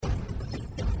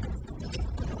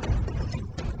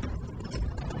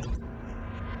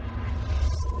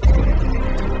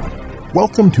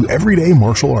Welcome to Everyday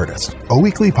Martial Artist, a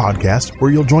weekly podcast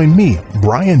where you'll join me,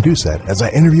 Brian Doucette, as I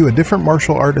interview a different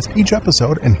martial artist each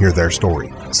episode and hear their story.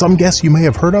 Some guests you may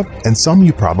have heard of, and some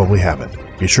you probably haven't.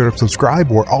 Be sure to subscribe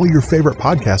where all your favorite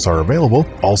podcasts are available.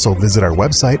 Also visit our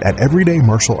website at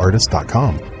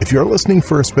everydaymartialartist.com. If you're listening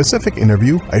for a specific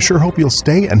interview, I sure hope you'll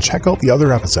stay and check out the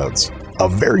other episodes. A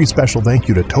very special thank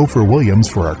you to Topher Williams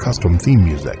for our custom theme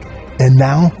music. And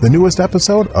now, the newest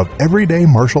episode of Everyday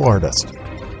Martial Artist.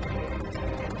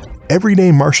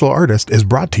 Everyday Martial Artist is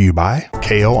brought to you by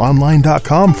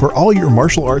KOOnline.com for all your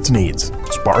martial arts needs.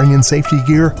 Sparring and safety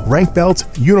gear, rank belts,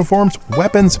 uniforms,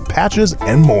 weapons, patches,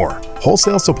 and more.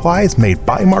 Wholesale supplies made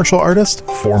by martial artists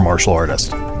for martial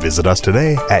artists. Visit us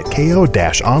today at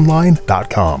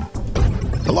ko-online.com.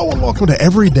 Hello and welcome to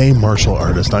Everyday Martial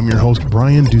Artist. I'm your host,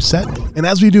 Brian Doucette, and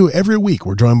as we do every week,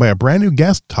 we're joined by a brand new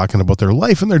guest talking about their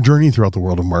life and their journey throughout the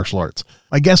world of martial arts.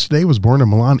 My guest today was born in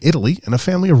Milan, Italy, in a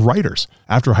family of writers.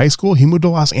 After high school, he moved to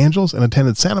Los Angeles and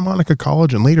attended Santa Monica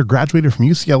College and later graduated from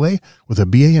UCLA with a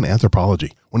BA in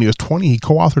anthropology. When he was 20, he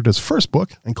co-authored his first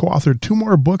book and co-authored 2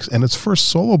 more books, and his first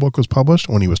solo book was published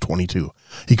when he was 22.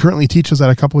 He currently teaches at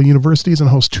a couple of universities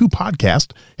and hosts 2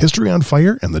 podcasts, History on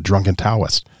Fire and the Drunken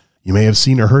Taoist. You may have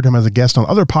seen or heard him as a guest on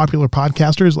other popular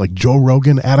podcasters like Joe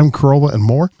Rogan, Adam Carolla, and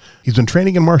more. He's been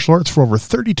training in martial arts for over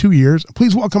 32 years.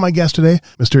 Please welcome my guest today,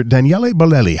 Mr. Daniele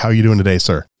Bolelli. How are you doing today,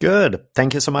 sir? Good.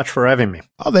 Thank you so much for having me.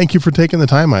 Oh, thank you for taking the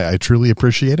time. I truly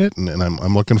appreciate it, and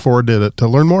I'm looking forward to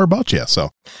learn more about you.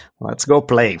 So let's go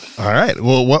play. All right.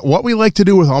 Well, what we like to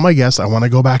do with all my guests, I want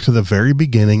to go back to the very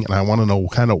beginning, and I want to know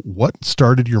kind of what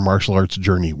started your martial arts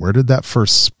journey. Where did that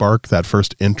first spark, that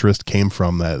first interest came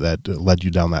from that led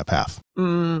you down that path?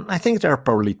 I think there are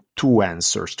probably 2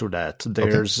 answers to that.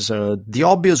 There's the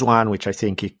obvious one, which I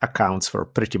think it accounts for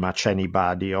pretty much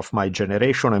anybody of my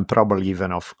generation and probably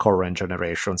even of current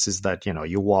generations, is that,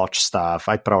 you watch stuff.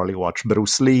 I probably watched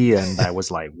Bruce Lee and I was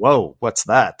like, whoa, what's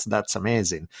that? That's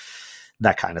amazing.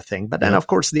 That kind of thing. But then, of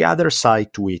course, the other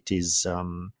side to it is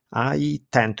I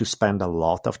tend to spend a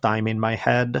lot of time in my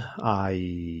head.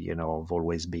 I've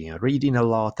always been reading a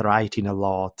lot, writing a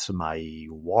lot. My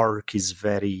work is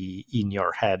very in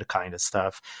your head kind of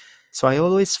stuff. So I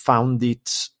always found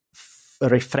it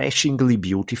refreshingly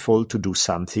beautiful to do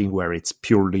something where it's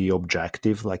purely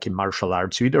objective. Like in martial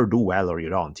arts, you either do well or you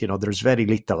don't. There's very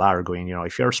little arguing.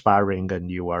 If you're sparring and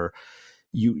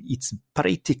it's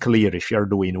pretty clear if you're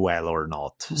doing well or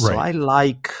not. Right. So I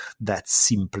like that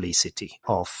simplicity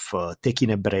of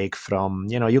taking a break from,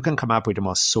 you can come up with the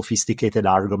most sophisticated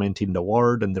argument in the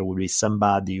world and there will be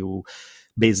somebody who,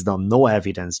 based on no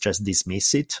evidence, just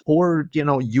dismiss it, or,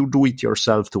 you do it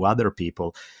yourself to other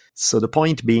people. So the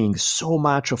point being, so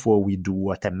much of what we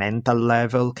do at a mental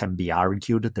level can be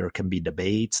argued. There can be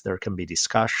debates, there can be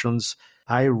discussions.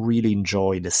 I really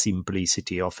enjoy the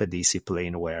simplicity of a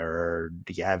discipline where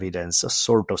the evidence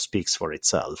sort of speaks for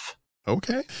itself.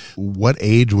 Okay. What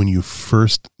age when you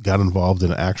first got involved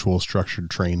in actual structured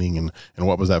training, and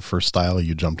what was that first style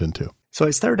you jumped into? So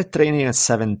I started training at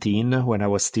 17 when I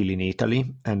was still in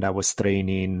Italy, and I was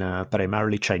training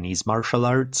primarily Chinese martial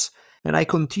arts. And I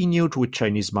continued with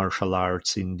Chinese martial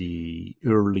arts in the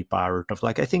early part of,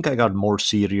 I think I got more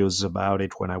serious about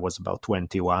it when I was about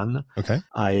 21. Okay.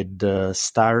 I'd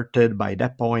started by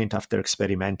that point, after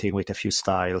experimenting with a few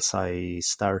styles, I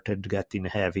started getting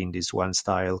heavy in this one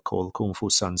style called Kung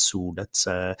Fu San Soo. That's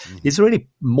it's really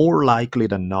more likely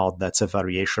than not that's a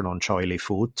variation on Choi Li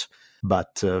Foot,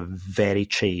 but very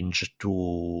changed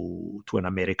to an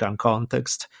American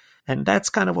context. And that's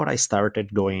kind of what I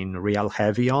started going real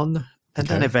heavy on. And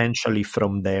then eventually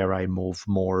from there, I moved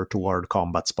more toward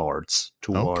combat sports,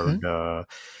 toward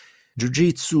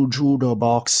jiu-jitsu, judo,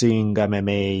 boxing,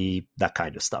 MMA, that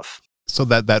kind of stuff. So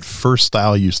that first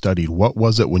style you studied, what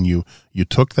was it when you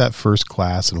took that first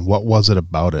class, and what was it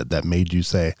about it that made you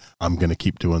say, I'm going to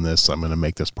keep doing this, I'm going to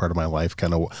make this part of my life?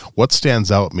 Kind of what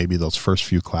stands out, maybe those first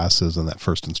few classes and that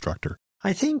first instructor?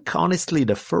 I think, honestly,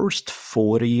 the first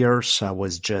 4 years, I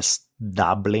was just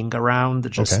dabbling around,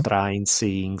 just trying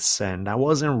things, and I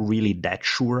wasn't really that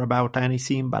sure about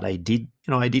anything, but I did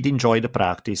enjoy the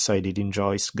practice. I did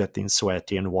enjoy getting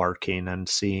sweaty and working and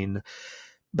seeing.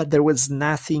 But there was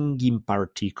nothing in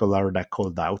particular that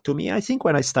called out to me. I think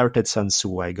when I started San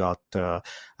Soo,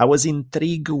 I was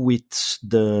intrigued with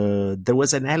there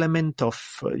was an element of,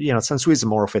 San Soo is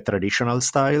more of a traditional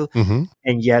style,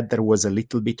 and yet there was a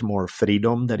little bit more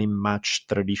freedom than in much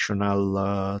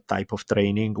traditional type of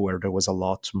training, where there was a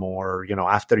lot more,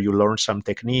 after you learn some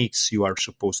techniques, you are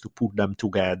supposed to put them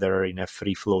together in a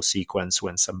free flow sequence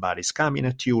when somebody's coming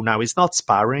at you. Now, it's not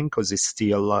sparring because it's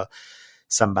still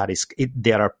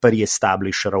there are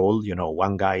pre-established role.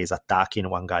 One guy is attacking,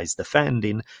 one guy is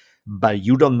defending, but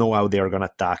you don't know how they're going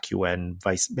to attack you, and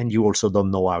you also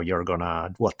don't know how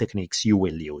what techniques you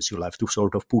will use. You'll have to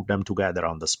sort of put them together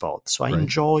on the spot. So I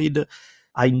enjoyed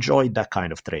that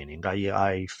kind of training.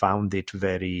 I found it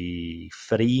very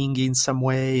freeing in some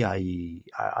way.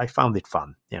 I found it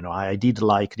fun. I did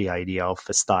like the idea of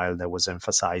a style that was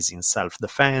emphasizing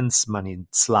self-defense, but in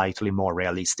slightly more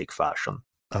realistic fashion.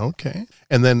 Okay.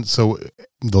 And then, so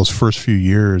those first few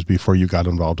years before you got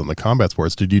involved in the combat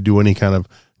sports, did you do any kind of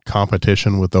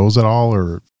competition with those at all,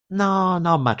 or? No,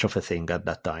 not much of a thing at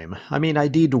that time. I mean, I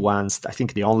did once, I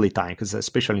think the only time, because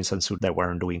especially in Sansu, they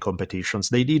weren't doing competitions.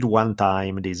 They did one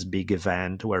time this big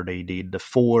event where they did the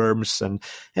forms, and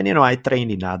I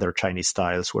trained in other Chinese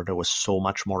styles where there was so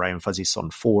much more emphasis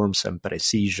on forms and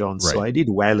precision. Right. So I did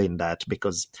well in that,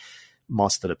 because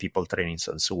most of the people training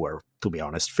Sansu were, to be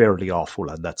honest, fairly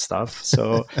awful at that stuff.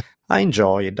 So I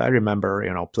enjoyed. I remember,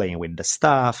 playing with the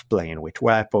staff, playing with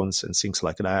weapons and things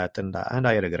like that, and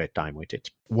I had a great time with it.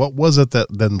 What was it that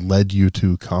then led you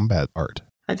to combat art?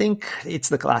 I think it's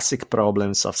the classic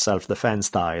problems of self-defense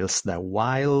styles that,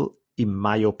 while in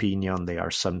my opinion they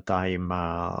are sometimes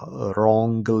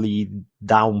wrongly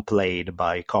downplayed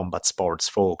by combat sports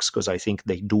folks, because I think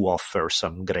they do offer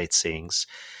some great things.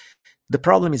 The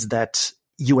problem is that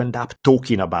you end up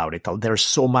talking about it. There's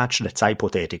so much that's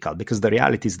hypothetical, because the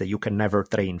reality is that you can never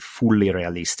train fully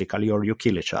realistically or you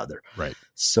kill each other. Right.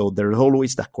 So there's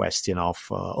always the question of,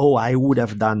 I would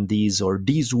have done this, or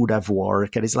this would have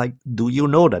worked. And it's like, do you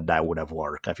know that would have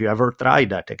worked? Have you ever tried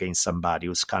that against somebody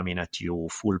who's coming at you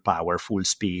full power, full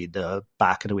speed,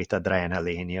 packed with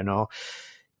adrenaline,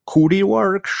 Could it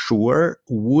work? Sure.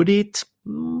 Would it?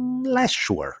 Less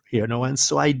sure, and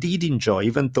so I did enjoy,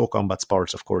 even though combat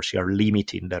sports, of course, you're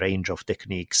limiting the range of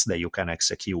techniques that you can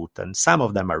execute, and some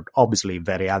of them are obviously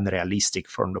very unrealistic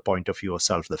from the point of view of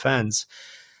self-defense.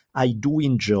 I do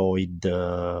enjoy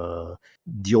the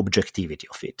objectivity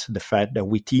of it, the fact that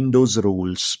within those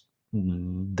rules,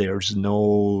 there's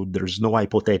no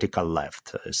hypothetical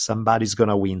left. Somebody's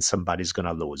gonna win, somebody's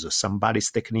gonna lose.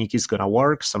 Somebody's technique is gonna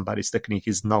work, somebody's technique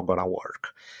is not gonna work.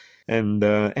 And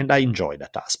I enjoy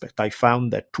that aspect. I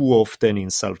found that too often in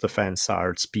self-defense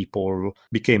arts, people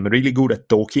became really good at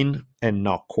talking and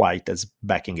not quite as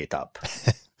backing it up.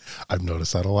 I've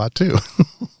noticed that a lot too.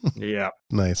 Yeah.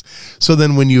 Nice. So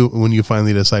then when you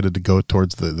finally decided to go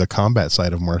towards the combat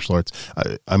side of martial arts,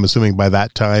 I'm assuming by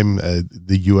that time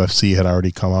the UFC had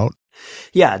already come out?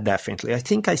 Yeah, definitely. I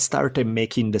think I started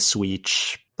making the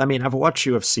switch. I mean, I've watched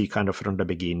UFC kind of from the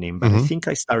beginning, but I think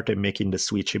I started making the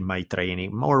switch in my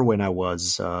training more when I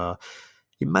was,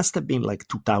 it must have been like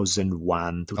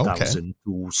 2001,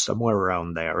 2002, somewhere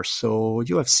around there. So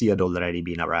UFC had already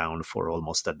been around for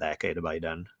almost a decade by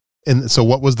then. And so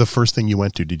what was the first thing you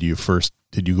went to? Did you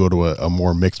go to a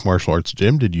more mixed martial arts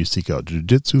gym? Did you seek out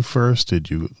jiu-jitsu first? Did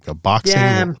you go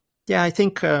boxing? Yeah, I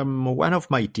think one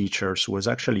of my teachers who was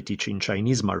actually teaching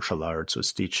Chinese martial arts,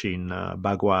 was teaching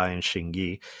Bagua and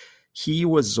Xingyi. He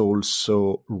was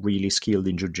also really skilled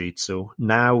in jiu-jitsu.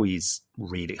 Now he's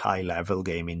really high-level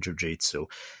game in jiu-jitsu.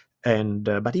 And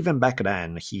but even back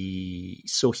then, he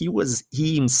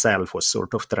himself was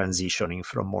sort of transitioning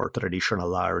from more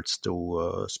traditional arts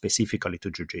to specifically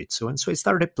to jiu-jitsu. And so he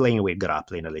started playing with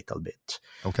grappling a little bit.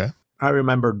 Okay. I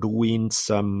remember doing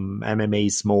some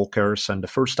MMA smokers, and the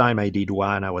first time I did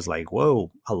one, I was like,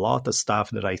 whoa, a lot of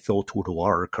stuff that I thought would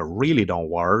work really don't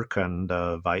work. And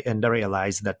I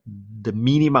realized that the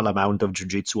minimal amount of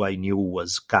jiu-jitsu I knew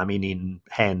was coming in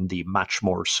handy much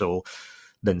more so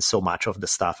than so much of the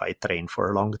stuff I trained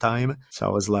for a long time. So I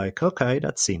was like, okay,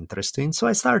 that's interesting. So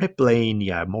I started playing,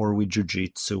 more with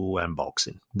jiu-jitsu and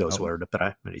boxing. Those were the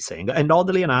primary things. And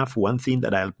oddly enough, one thing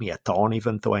that helped me a ton,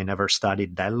 even though I never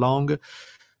studied that long,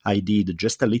 I did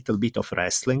just a little bit of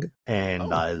wrestling,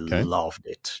 and I loved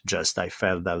it. I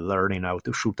felt that learning how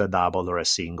to shoot a double or a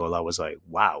single, I was like,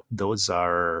 wow,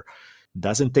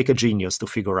 doesn't take a genius to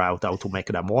figure out how to make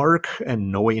them work,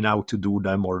 and knowing how to do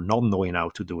them or not knowing how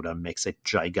to do them makes a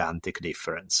gigantic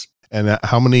difference. And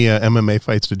how many MMA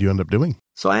fights did you end up doing?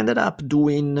 So I ended up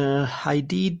doing,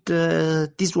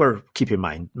 these were, keep in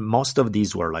mind, most of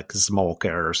these were like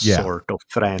smokers, sort of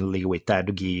friendly with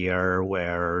headgear,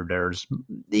 where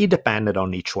it depended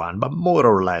on each one, but more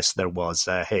or less there was,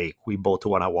 hey, we both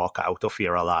want to walk out of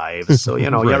here alive. So, right.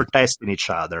 You're testing each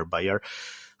other, but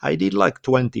I did like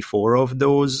 24 of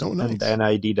those, and then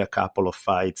I did a couple of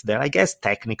fights that I guess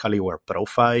technically were pro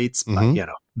fights, but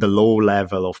the low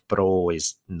level of pro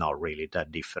is not really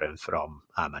that different from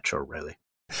amateur, really.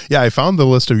 Yeah, I found the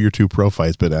list of your 2 pro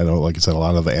fights, but I know, like I said, a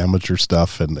lot of the amateur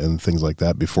stuff and things like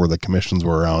that before the commissions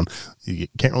were around, you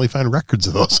can't really find records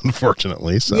of those,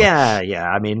 unfortunately. So Yeah.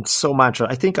 I mean, so much.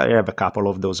 I think I have a couple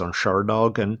of those on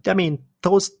Sherdog, and I mean,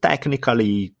 those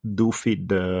technically do fit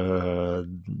the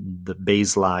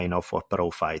baseline of what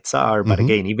pro fights are. But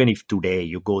again, even if today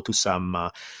you go to some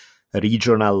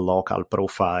regional, local pro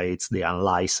fights, the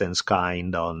unlicensed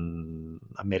kind on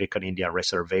American Indian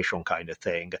Reservation kind of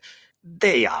thing,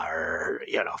 they are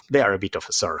a bit of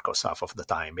a circus half of the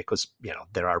time, because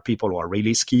there are people who are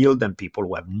really skilled and people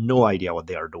who have no idea what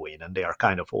they are doing, and they are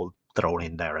kind of all thrown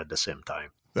in there at the same time.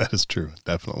 That is true,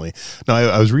 definitely. No,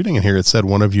 I was reading in here. It said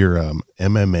one of your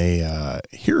MMA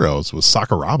heroes was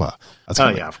Sakuraba.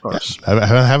 Yeah, of course. Yeah,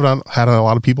 I haven't had a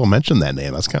lot of people mention that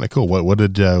name. That's kind of cool.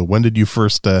 When did you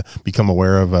first become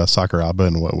aware of Sakuraba,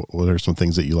 and what are some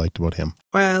things that you liked about him?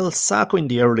 Well, Saku in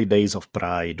the early days of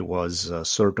Pride was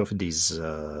sort of this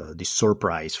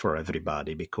surprise for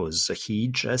everybody, because he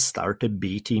just started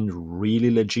beating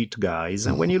really legit guys.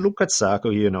 And when you look at Saku,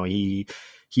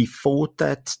 he fought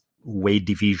at weight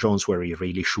divisions where he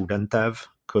really shouldn't have,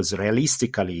 because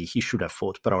realistically he should have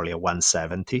fought probably a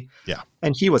 170. Yeah.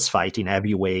 And he was fighting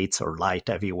heavyweights or light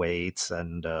heavyweights,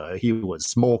 and he was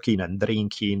smoking and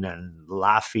drinking and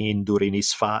laughing during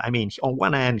his fight. I mean, on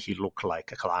one hand, he looked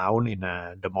like a clown in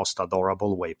the most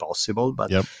adorable way possible,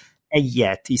 but and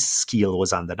yet his skill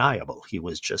was undeniable. He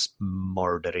was just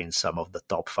murdering some of the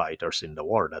top fighters in the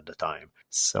world at the time.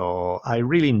 So I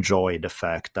really enjoyed the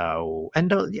fact how,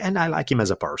 and I like him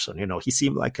as a person. He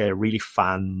seemed like a really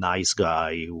fun, nice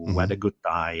guy who had a good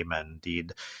time and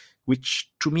did,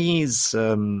 which to me is,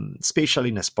 especially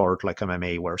in a sport like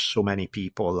MMA, where so many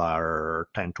people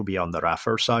tend to be on the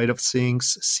rougher side of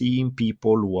things, seeing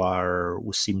people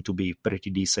who seem to be pretty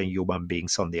decent human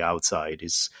beings on the outside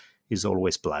is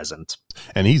always pleasant.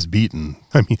 And he's beaten,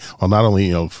 I mean, well, not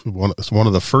only, one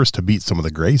of the first to beat some of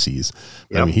the Gracies,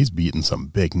 but I mean, he's beaten some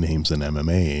big names in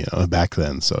MMA back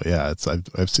then. So yeah,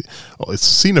 I've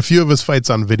seen a few of his fights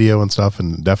on video and stuff,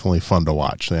 and definitely fun to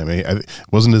watch. I mean,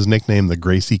 wasn't his nickname the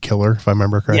Gracie Killer, if I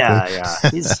remember correctly? Yeah.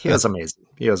 He was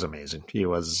amazing. He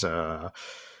was,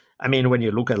 I mean, when you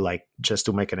look at, like, just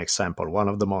to make an example, one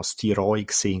of the most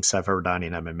heroic things ever done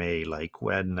in MMA, like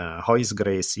when Royce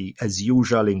Gracie, as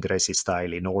usual in Gracie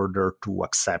style, in order to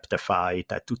accept a fight,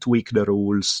 had to tweak the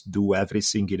rules, do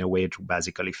everything in a way to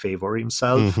basically favor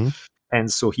himself.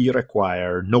 And so he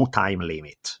required no time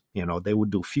limit. They would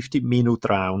do 50-minute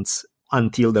rounds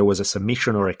until there was a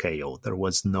submission or a KO. There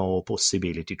was no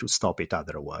possibility to stop it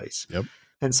otherwise. Yep.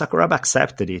 And Sakuraba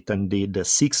accepted it and did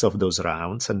 6 of those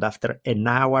rounds. And after an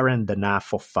hour and a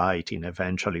half of fighting,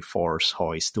 eventually forced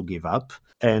Royce to give up.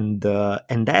 And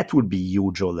that would be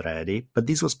huge already. But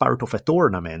this was part of a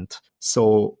tournament.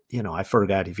 So, I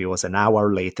forget if it was an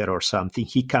hour later or something.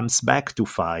 He comes back to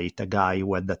fight a guy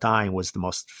who at the time was the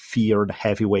most feared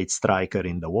heavyweight striker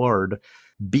in the world,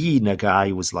 being a guy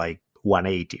who was like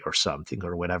 180 or something,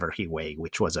 or whatever he weighed,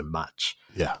 which wasn't much.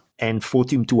 Yeah. And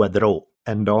fought him to a draw.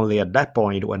 And only at that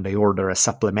point, when they order a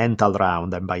supplemental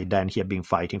round, and by then he had been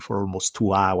fighting for almost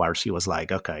 2 hours, he was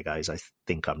like, okay, guys, I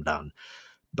think I'm done.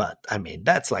 But I mean,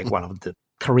 that's like one of the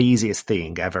craziest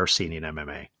thing ever seen in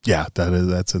MMA. Yeah, I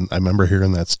remember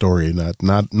hearing that story,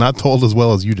 not told as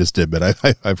well as you just did, but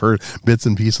I've heard bits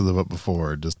and pieces of it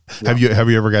before. Have you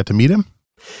ever got to meet him?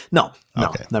 No,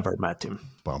 okay. Never met him.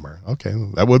 Bummer. Okay,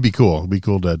 that would be cool. It'd be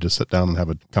cool to just sit down and have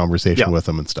a conversation with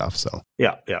him and stuff. So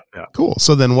yeah. Cool.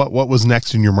 So then, what was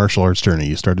next in your martial arts journey?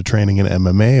 You started training in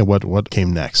MMA. What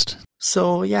came next?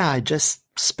 So yeah, I just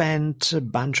spent a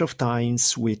bunch of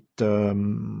times with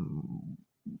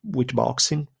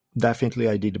boxing. Definitely,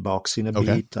 I did boxing a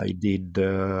bit. I did,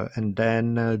 and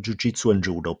then jiu-jitsu and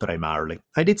judo primarily.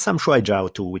 I did some shuai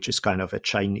jiao too, which is kind of a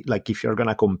Chinese, like if you're going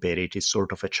to compare it, it's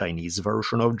sort of a Chinese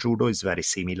version of judo. It's very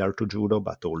similar to judo,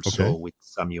 but also with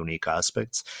some unique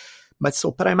aspects. But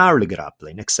so primarily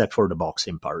grappling, except for the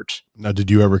boxing part. Now, did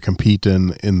you ever compete in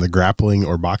the grappling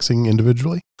or boxing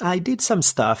individually? I did some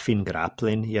stuff in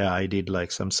grappling. Yeah, I did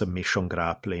like some submission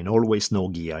grappling, always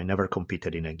no gi. I never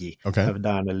competed in a gi. Okay. I've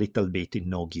done a little bit in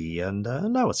no gi, and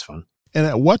that was fun.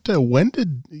 And when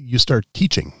did you start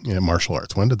teaching martial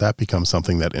arts? When did that become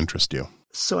something that interests you?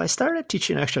 So I started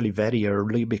teaching actually very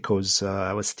early, because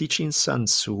I was teaching Sun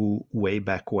Tzu way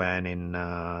back when in,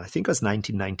 I think it was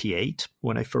 1998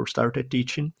 when I first started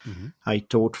teaching. I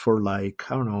taught for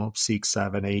 6,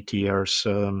 7, 8 years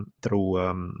through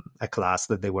a class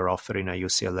that they were offering at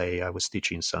UCLA. I was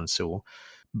teaching Sun Tzu.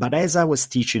 But as I was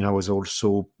teaching,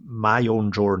 my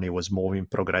own journey was moving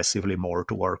progressively more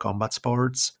toward combat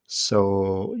sports.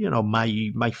 So,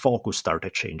 my focus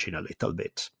started changing a little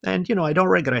bit. And, I don't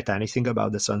regret anything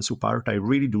about the Sun Tzu part. I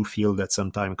really do feel that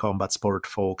sometimes combat sport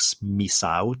folks miss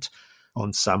out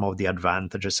on some of the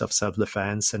advantages of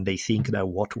self-defense, and they think that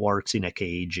what works in a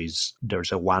cage is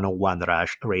there's a 1-on-1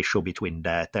 ratio between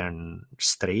that and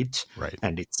street, right?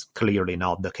 And it's clearly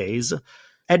not the case.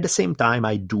 At the same time,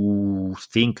 I do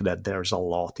think that there's a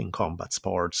lot in combat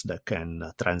sports that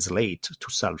can translate to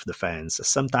self-defense,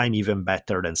 sometimes even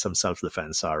better than some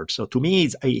self-defense art. So to me,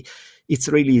 it's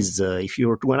really, if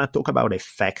you want to talk about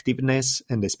effectiveness,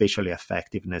 and especially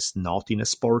effectiveness not in a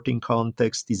sporting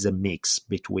context, is a mix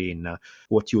between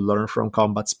what you learn from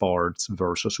combat sports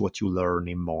versus what you learn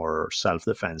in more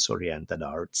self-defense oriented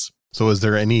arts. So is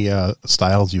there any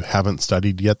styles you haven't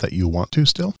studied yet that you want to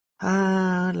still?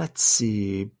 Let's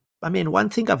see. I mean, one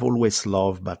thing I've always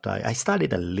loved, but I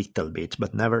studied a little bit,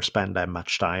 but never spent that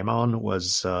much time on,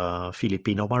 was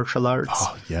Filipino martial arts.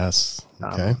 Oh, yes.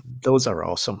 Okay. Those are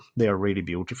awesome. They are really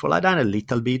beautiful. I've done a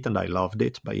little bit and I loved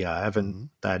it, but yeah, I haven't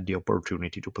had the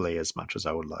opportunity to play as much as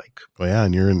I would like. Well, yeah,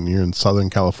 and you're in Southern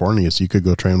California, so you could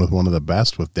go train with one of the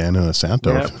best, with Daniele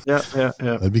Santo. Yeah.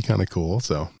 That'd be kind of cool.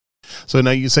 So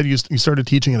now you said you started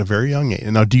teaching at a very young age.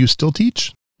 Now, do you still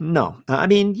teach? No, I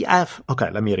mean, okay,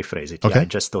 let me rephrase it. Okay. Yeah, I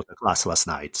just taught a class last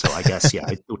night, so I guess,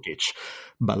 I do teach,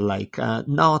 but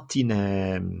not in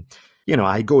a,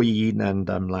 I go in and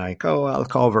I'm like, oh, I'll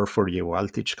cover for you, I'll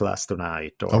teach class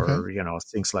tonight, or,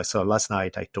 things like, so last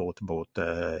night I taught both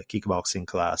kickboxing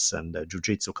class and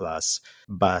jiu-jitsu class,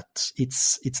 but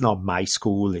it's not my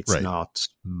school, it's right. Not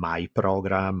my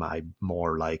program. I'm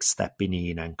more like stepping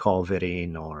in and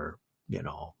covering, or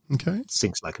okay,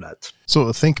 things like that.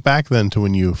 So think back then to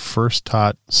when you first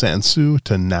taught Sun Tzu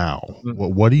to now.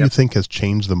 Mm-hmm. What do you think has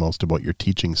changed the most about your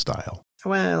teaching style?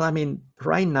 Well, I mean,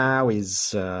 right now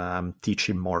I'm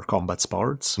teaching more combat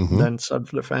sports than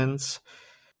self-defense.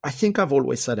 I think I've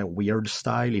always had a weird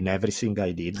style in everything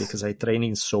I did, because I train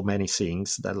in so many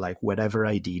things that whatever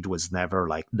I did was never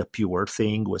the pure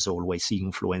thing, was always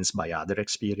influenced by other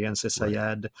experiences right. I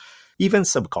had. Even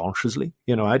subconsciously,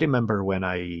 I remember when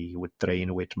I would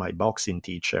train with my boxing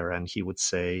teacher, and he would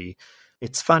say,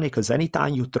 it's funny because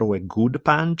anytime you throw a good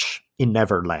punch, it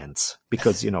never lands.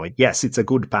 Because, yes, it's a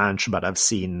good punch, but I've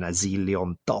seen a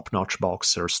zillion top-notch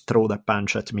boxers throw the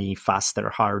punch at me faster,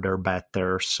 harder,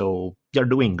 better. So you're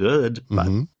doing good, but,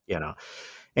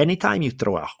 anytime you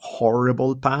throw a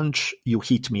horrible punch, you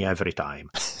hit me every time,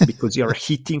 because you're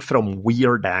hitting from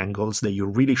weird angles that you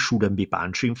really shouldn't be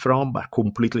punching from, but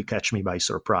completely catch me by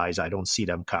surprise. I don't see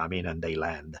them coming and they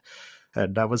land.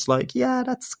 And I was like, yeah,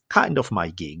 that's kind of my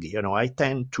gig. I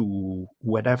tend to,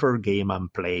 whatever game I'm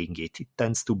playing, it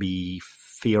tends to be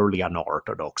fairly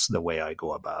unorthodox the way I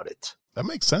go about it. That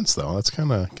makes sense, though. That's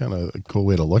kind of a cool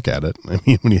way to look at it. I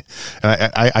mean,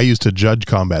 I used to judge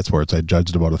combat sports. I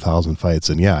judged about 1,000 fights,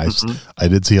 and I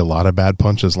did see a lot of bad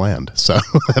punches land. So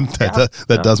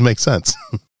that does make sense.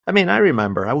 I mean, I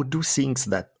remember I would do things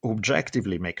that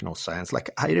objectively make no sense.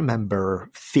 I remember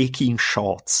faking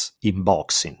shots in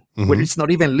boxing, where it's not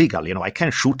even legal. I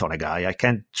can't shoot on a guy. I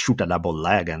can't shoot a double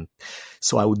leg. And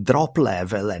so I would drop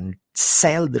level and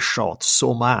sell the shot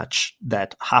so much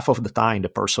that half of the time the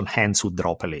person's hands would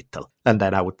drop a little, and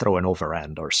then I would throw an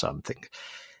overhand or something.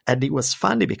 And it was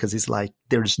funny because it's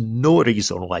there's no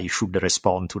reason why you should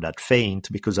respond to that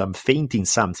feint, because I'm feinting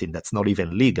something that's not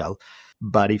even legal.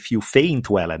 But if you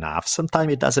feint well enough,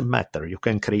 sometimes it doesn't matter. You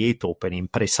can create opening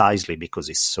precisely because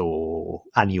it's so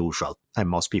unusual, and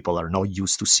most people are not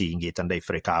used to seeing it, and they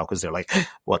freak out because they're like,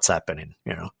 what's happening,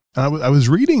 I was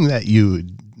reading that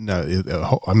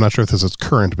I'm not sure if this is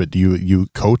current, but do you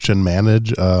coach and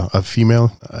manage a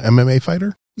female MMA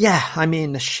fighter? Yeah, I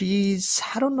mean,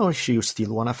 I don't know if she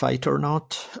still want to fight or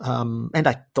not. And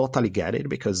I totally get it,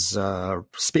 because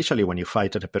especially when you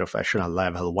fight at a professional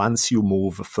level, once you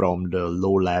move from the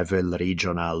low level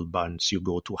regional, once you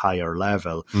go to higher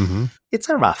level, it's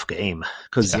a rough game,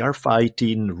 because you're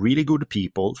fighting really good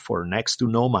people for next to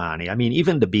no money. I mean,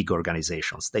 even the big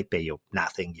organizations, they pay you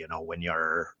nothing,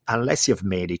 unless you've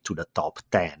made it to the top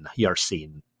 10, you're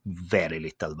seeing very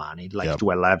little money,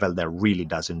 to a level that really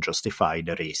doesn't justify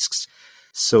the risks.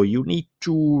 So you need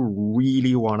to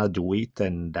really want to do it,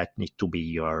 and that needs to be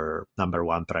your number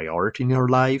one priority in your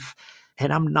life.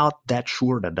 And I'm not that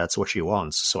sure that that's what she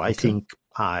wants. So I think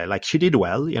she did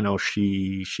well.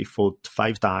 She fought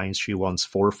 5 times. She won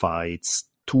 4 fights.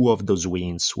 2 of those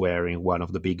wins were in one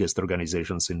of the biggest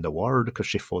organizations in the world, because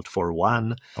she fought for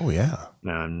 1. Oh, yeah.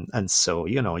 And so,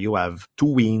 you have 2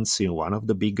 wins in one of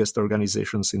the biggest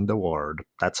organizations in the world.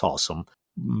 That's awesome.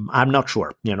 I'm not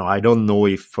sure. I don't know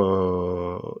if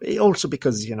also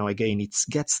because, again, it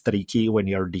gets tricky when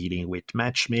you're dealing with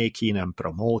matchmaking and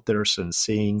promoters and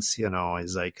things.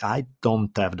 It's like I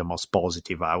don't have the most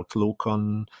positive outlook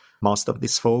on most of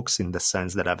these folks, in the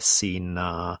sense that I've seen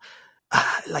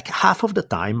like half of the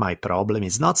time my problem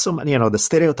is not so many, the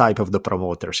stereotype of the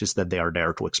promoters is that they are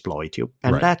there to exploit you.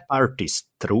 And Right. that part is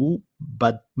true.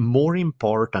 But more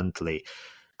importantly,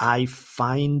 I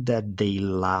find that they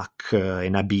lack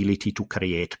an ability to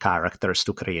create characters,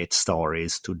 to create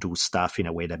stories, to do stuff in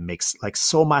a way that makes, like,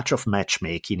 so much of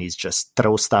matchmaking is just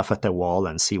throw stuff at the wall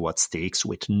and see what sticks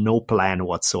with no plan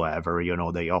whatsoever.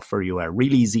 They offer you a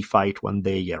really easy fight one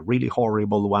day, a really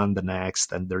horrible one the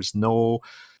next, and there's no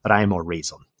rhyme or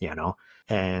reason,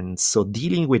 And so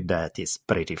dealing with that is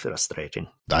pretty frustrating.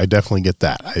 I definitely get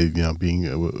that.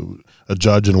 Being a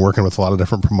judge and working with a lot of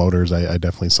different promoters, I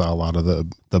definitely saw a lot of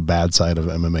the bad side of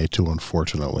MMA too,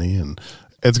 unfortunately. And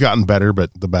it's gotten better,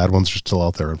 but the bad ones are still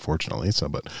out there, unfortunately. So,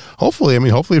 but hopefully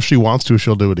if she wants to,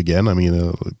 she'll do it again.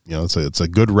 It's a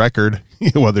good record,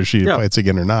 whether she fights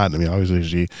again or not.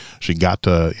 Obviously she got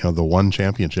to, the one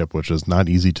championship, which is not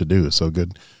easy to do. So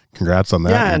good. Congrats on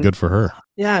that, and good for her.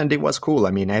 Yeah, and it was cool.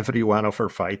 Every one of her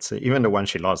fights, even the one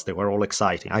she lost, they were all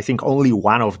exciting. I think only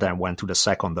one of them went to the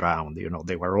second round.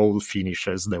 They were all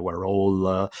finishes. They were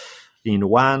all in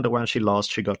one. The one she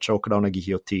lost, she got choked on a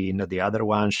guillotine. The other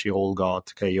one, she all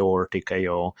got KO or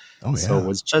TKO. Oh, yeah. So it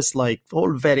was just like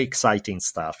all very exciting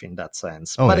stuff in that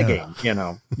sense. Oh, but yeah.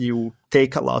 again, you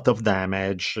take a lot of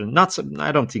damage.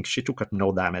 I don't think she took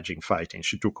no damage in fighting.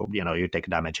 She took, you take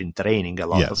damage in training a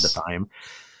lot of the time.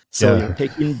 So you're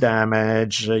taking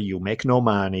damage, you make no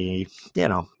money.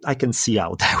 I can see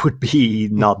how that would be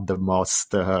not the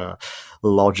most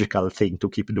logical thing to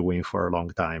keep doing for a long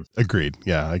time. Agreed.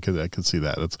 Yeah, I could see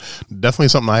that. It's definitely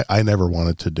something I never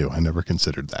wanted to do. I never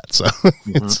considered that. So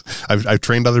I've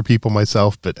trained other people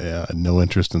myself, but no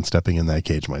interest in stepping in that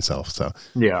cage myself. So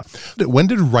yeah. When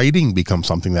did writing become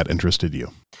something that interested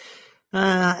you?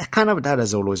 Kind of that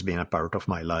has always been a part of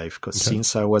my life, because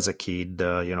since I was a kid,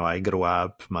 I grew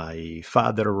up, my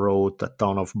father wrote a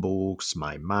ton of books,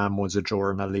 my mom was a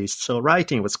journalist, so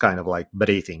writing was kind of like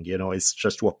breathing, it's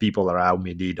just what people around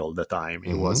me did all the time.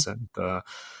 It wasn't,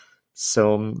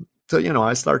 so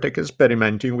I started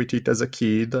experimenting with it as a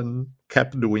kid and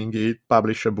kept doing it,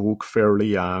 published a book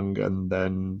fairly young, and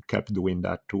then kept doing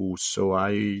that too. So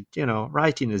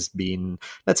writing has been,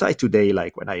 that's why today,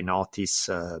 like when I notice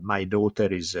my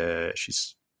daughter is,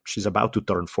 she's about to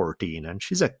turn 14 and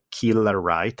she's a killer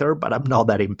writer, but I'm not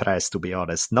that impressed, to be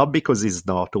honest. Not because it's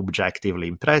not objectively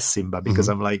impressive, but because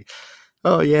I'm like,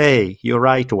 oh, yay, you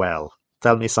write well.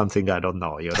 Tell me something I don't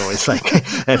know. It's like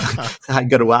I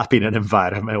grew up in an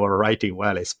environment where writing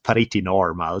well is pretty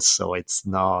normal. So it's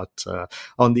not.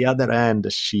 On the other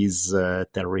hand, she's a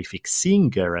terrific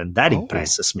singer, and that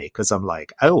impresses me, because I'm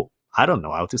like, oh, I don't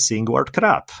know how to sing word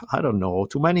crap. I don't know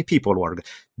too many people who are.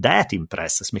 That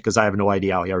impresses me, because I have no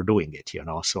idea how you're doing it,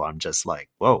 So I'm just like,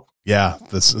 whoa. Yeah,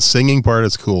 the singing part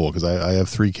is cool, because I have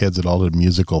 3 kids that all did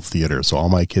musical theater, so all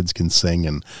my kids can sing,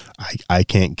 and I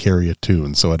can't carry a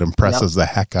tune, so it impresses the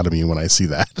heck out of me when I see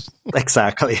that.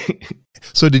 Exactly.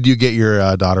 So did you get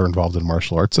your daughter involved in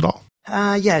martial arts at all?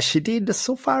 Yeah, she did.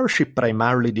 So far, she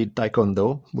primarily did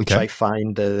Taekwondo, which I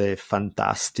find a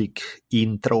fantastic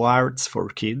intro arts for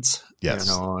kids.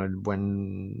 Yes.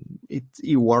 When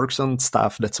it works on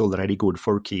stuff that's already good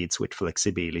for kids with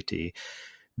flexibility.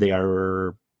 They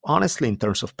are, honestly, in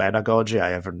terms of pedagogy, I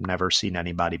have never seen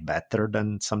anybody better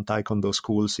than some Taekwondo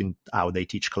schools in how they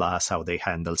teach class, how they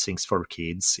handle things for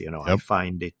kids. I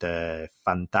find it a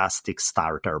fantastic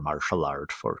starter martial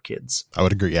art for kids. I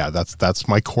would agree. Yeah, that's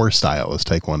my core style is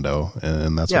Taekwondo,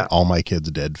 and that's what all my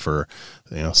kids did for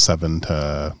 7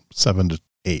 to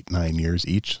 8, 9 years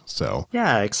each. So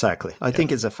yeah, exactly. I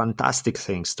think it's a fantastic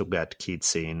thing to get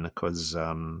kids in, because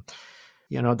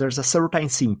there's a certain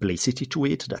simplicity to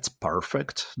it that's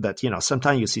perfect. That,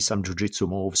 sometimes you see some jiu-jitsu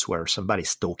moves where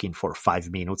somebody's talking for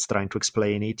 5 minutes trying to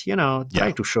explain it.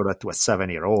 Trying to show that to a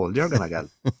 7-year-old, you're going to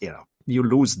get, you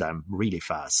lose them really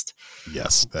fast.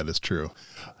 Yes, that is true.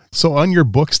 So on your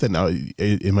books that now,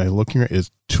 am I looking at, is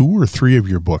 2 or 3 of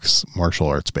your books martial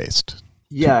arts based?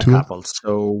 Yeah, a couple.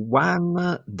 So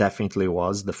one definitely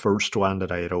was. The first one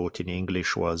that I wrote in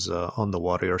English was On the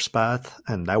Warrior's Path.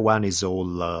 And that one is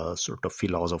all sort of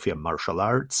philosophy and martial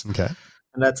arts. Okay.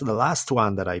 And that's the last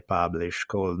one that I published,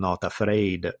 called Not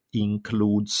Afraid.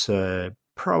 Includes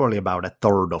probably about a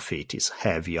third of it is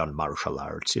heavy on martial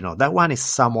arts. That one is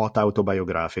somewhat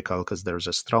autobiographical, because there's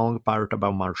a strong part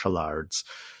about martial arts.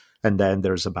 And then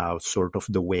there's about sort of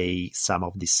the way some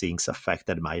of these things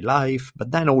affected my life.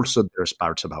 But then also there's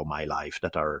parts about my life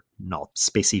that are not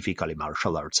specifically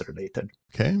martial arts related.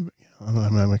 Okay.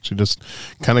 I'm actually just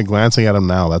kind of glancing at them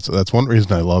now. That's one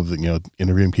reason I love,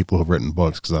 interviewing people who've written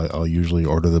books, because I'll usually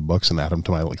order the books and add them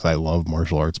to because I love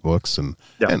martial arts books. And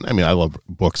I mean, I love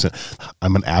books.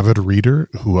 I'm an avid reader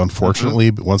who, unfortunately,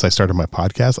 once I started my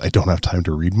podcast, I don't have time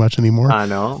to read much anymore. I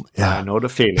know. Yeah. I know the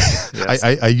feeling. Yes.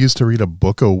 I used to read a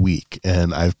book a week,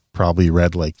 and I've probably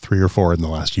read like 3 or 4 in the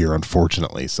last year,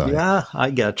 unfortunately. So yeah,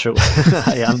 I get you.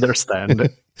 I understand.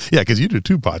 Yeah, because you do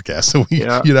 2 podcasts, so you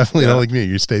definitely not like me.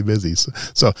 You stay busy. So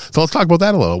let's talk about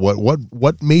that a little.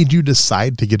 What made you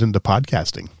decide to get into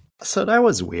podcasting? So that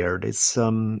was weird. It's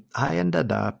I'd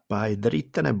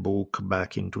written a book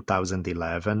back in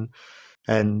 2011,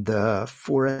 and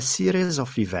for a series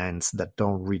of events that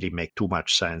don't really make too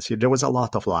much sense. There was a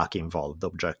lot of luck involved,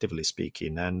 objectively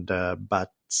speaking, and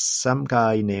but some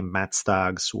guy named Matt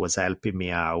Staggs was helping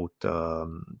me out,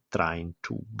 trying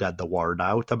to get the word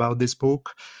out about this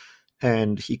book.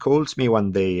 And he calls me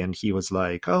one day and he was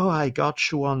like, "Oh, I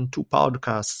got you on 2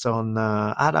 podcasts on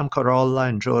Adam Carolla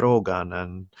and Joe Rogan."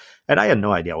 And I had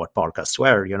no idea what podcasts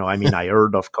were. I mean, I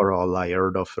heard of Carolla, I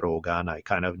heard of Rogan. I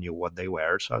kind of knew what they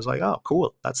were. So I was like, oh,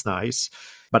 cool. That's nice.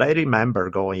 But I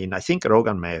remember I think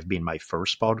Rogan may have been my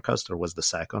first podcast or was the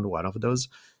second, one of those.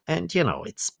 And,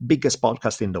 it's biggest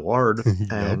podcast in the world.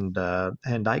 And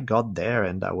I got there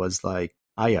and I was like,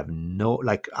 I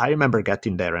remember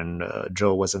getting there and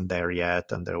Joe wasn't there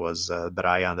yet. And there was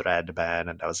Brian Redban.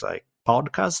 And I was like,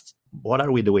 podcast? What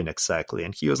are we doing exactly?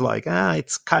 And he was like,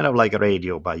 it's kind of like a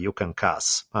radio, but you can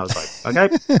cuss. I was like,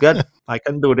 okay, good. I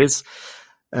can do this.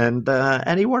 And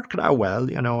it worked out well,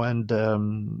 and,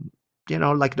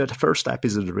 like the first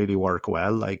episode really worked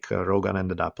well. Like Rogan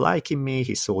ended up liking me,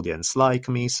 his audience liked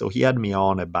me, so he had me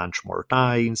on a bunch more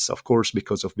times. Of course,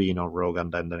 because of being on Rogan,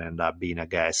 then I ended up being a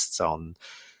guest on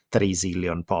 3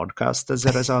 zillion podcasts as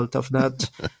a result of that.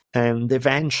 And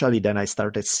eventually then I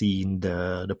started seeing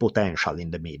the potential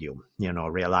in the medium,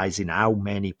 realizing how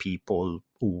many people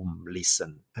who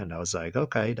listen. And I was like,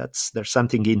 okay, there's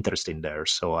something interesting there.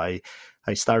 So I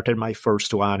started my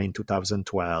first one in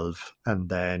 2012. And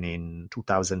then in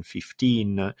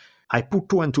 2015, I put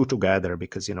 2 and 2 together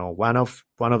because, one of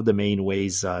the main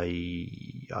ways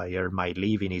I earn my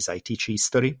living is I teach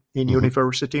history in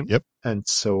university. Yep. And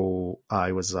so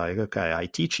I was like, okay, I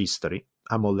teach history.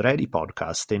 I'm already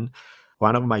podcasting.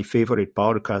 One of my favorite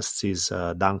podcasts is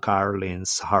Dan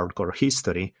Carlin's Hardcore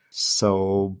History.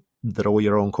 So draw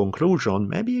your own conclusion.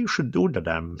 Maybe you should do the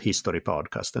damn history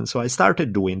podcast. And so I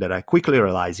started doing that. I quickly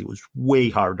realized it was way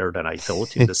harder than I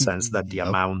thought, in the sense that the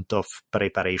amount of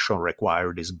preparation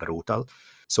required is brutal.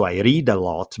 So I read a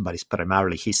lot, but it's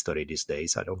primarily history these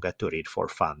days. I don't get to read for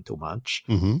fun too much.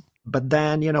 Mm-hmm. But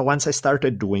then, once I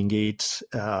started doing it,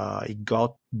 it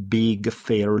got big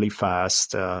fairly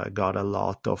fast. Got a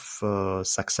lot of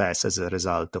success as a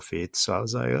result of it. So I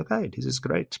was like, okay, this is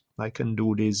great. I can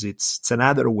do this. It's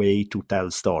another way to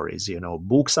tell stories.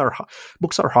 Books are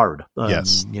hard.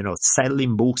 Yes.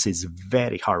 Selling books is a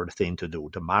very hard thing to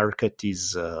do. The market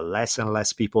is less and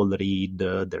less people read.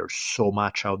 There's so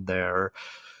much out there.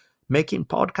 Making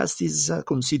podcasts is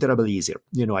considerably easier.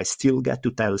 I still get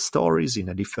to tell stories in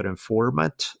a different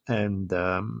format, and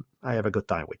I have a good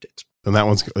time with it. And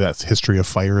that's History of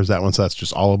Fire. Is that one? So that's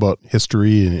just all about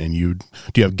history. And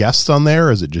do you have guests on there?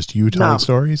 Or is it just you telling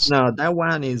stories? No, that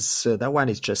one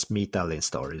is just me telling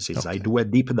stories. Okay. I do a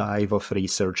deep dive of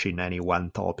research in any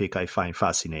one topic I find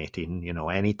fascinating.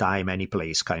 Anytime, any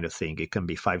place kind of thing. It can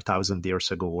be 5,000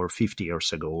 years ago or 50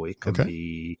 years ago. It can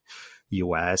be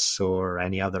US or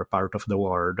any other part of the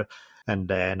world. And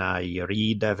then I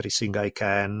read everything I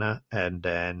can and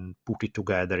then put it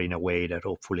together in a way that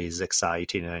hopefully is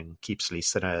exciting and keeps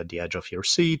listener at the edge of your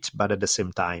seat, but at the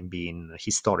same time being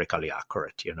historically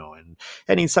accurate,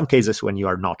 and in some cases when you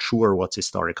are not sure what's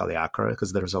historically accurate,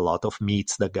 because there's a lot of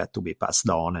myths that get to be passed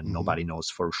on and nobody knows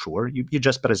for sure, you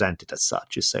just present it as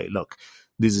such. You say, look,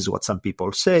 this is what some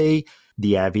people say.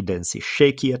 The evidence is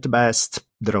shaky at best.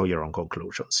 Draw your own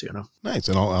conclusions, Nice.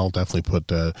 And I'll definitely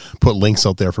put links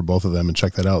out there for both of them and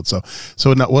check that out. So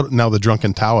now the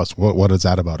Drunken Taoist, what is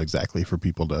that about exactly for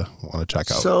people to want to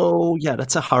check out? So yeah,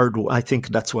 that's a hard one. I think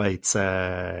that's why it's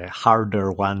a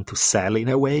harder one to sell in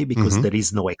a way, because there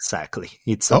is no exactly.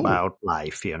 It's about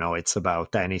life, it's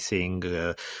about anything.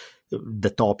 the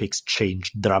topics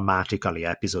change dramatically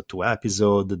episode to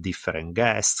episode. Different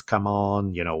guests come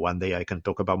on. One day I can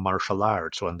talk about martial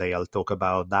arts. One day I'll talk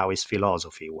about Taoist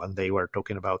philosophy. One day we're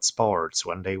talking about sports.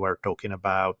 One day we're talking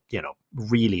about,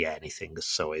 really anything.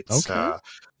 So it's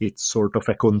sort of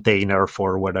a container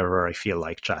for whatever I feel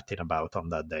like chatting about on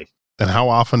that day. And how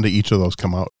often do each of those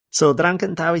come out? So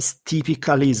Drunken Taoist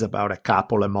typically is about a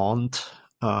couple a month.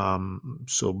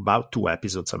 So about 2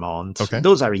 episodes a month. Okay.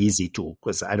 Those are easy too,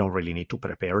 because I don't really need to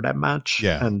prepare that much.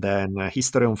 Yeah. And then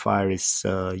History on Fire is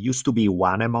used to be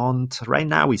 1 a month. Right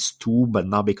now it's 2, but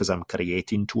not because I'm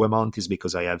creating 2 a month. It's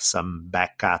because I have some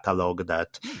back catalog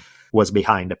that was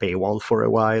behind the paywall for a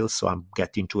while. So I'm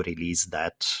getting to release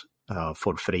that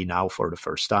for free now for the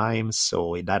first time.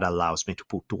 So that allows me to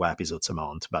put 2 episodes a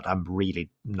month, but I'm really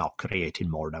not creating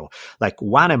more now. Like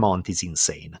 1 a month is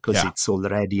insane because it's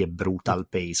already a brutal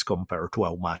pace compared to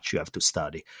how much you have to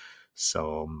study.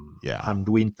 So I'm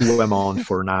doing 2 a month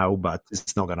for now, but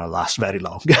it's not going to last very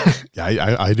long.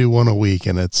 I do 1 a week,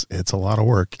 and it's a lot of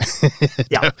work.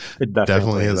 It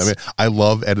definitely is. I mean, I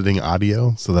love editing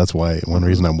audio, so that's why one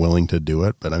reason I'm willing to do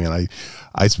it. But I mean,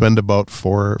 I spend about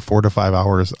 4 to 5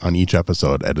 hours on each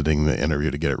episode editing the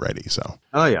interview to get it ready. So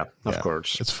of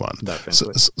course, it's fun.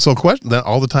 Definitely. So question: then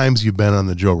all the times you've been on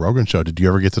the Joe Rogan show, did you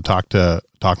ever get to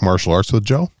talk martial arts with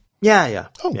Joe? Yeah.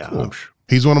 Oh, cool.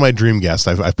 He's one of my dream guests.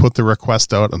 I've put the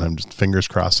request out, and I'm just fingers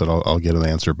crossed that I'll get an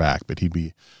answer back. But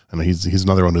he's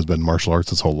another one who's been martial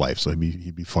arts his whole life, so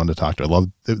he'd be fun to talk to. I love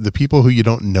the people who you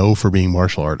don't know for being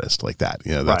martial artists like that.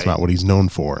 That's not what he's known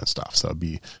for and stuff. So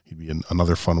he'd be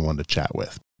another fun one to chat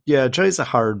with. Yeah, Joe is a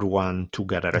hard one to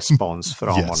get a response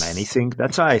from on anything.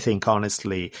 That's why I think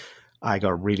honestly I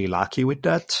got really lucky with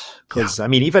that because I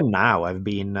mean, even now I've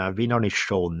been on his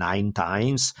show 9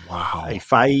 times. Wow!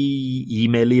 If I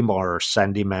email him or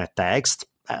send him a text,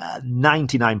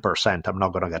 99% I'm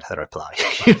not going to get a reply.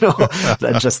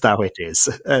 That's just how it is.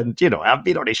 And I've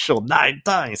been on his show 9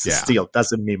 times. It still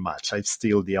doesn't mean much.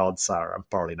 The odds are I'm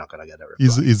probably not going to get a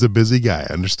reply. He's a busy guy.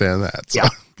 I understand that. So. Yeah,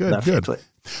 good. definitely.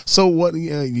 So what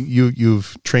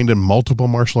you've trained in multiple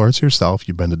martial arts yourself.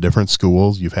 You've been to different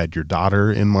schools. You've had your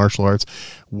daughter in martial arts.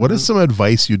 What is some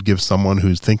advice you'd give someone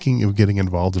who's thinking of getting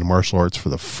involved in martial arts for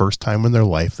the first time in their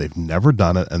life? They've never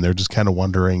done it, and they're just kind of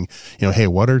wondering, hey,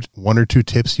 what are 1 or 2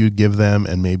 tips you'd give them,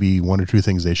 and maybe 1 or 2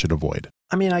 things they should avoid?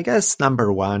 I mean, I guess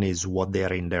number 1 is what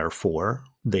they're in there for.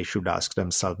 They should ask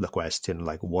themselves the question,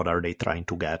 like, what are they trying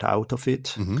to get out of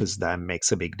it? Because that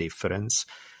makes a big difference.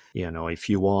 If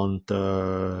you want,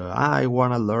 I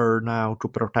want to learn how to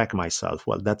protect myself.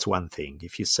 Well, that's one thing.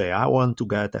 If you say, I want to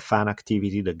get a fun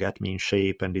activity that gets me in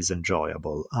shape and is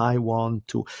enjoyable. I want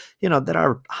to, there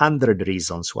are 100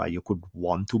 reasons why you could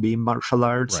want to be in martial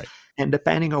arts. Right. And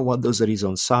depending on what those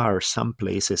reasons are, some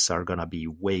places are going to be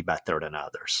way better than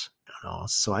others.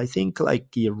 So I think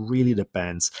it really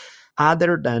depends.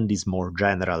 Other than this more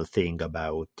general thing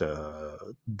about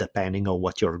depending on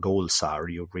what your goals are,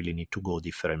 you really need to go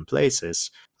different places.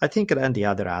 I think then the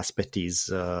other aspect is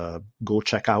go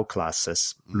check out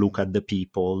classes, look at the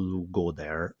people who go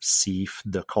there, see if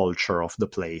the culture of the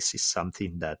place is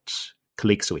something that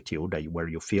clicks with you, where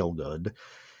you feel good.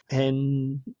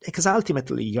 And because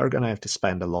ultimately you're going to have to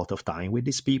spend a lot of time with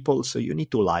these people, so you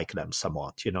need to like them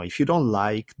somewhat. If you don't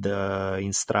like the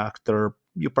instructor,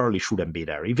 you probably shouldn't be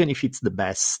there. Even if it's the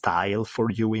best style for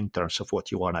you in terms of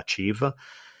what you want to achieve,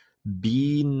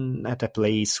 being at a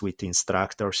place with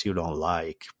instructors you don't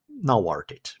like, not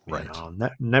worth it. Right.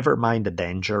 Never mind the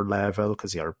danger level,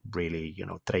 because you're really,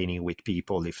 training with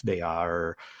people. If they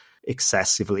are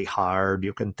excessively hard,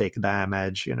 you can take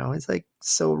damage. It's like,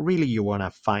 so really you want to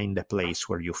find a place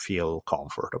where you feel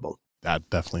comfortable.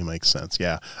 That definitely makes sense.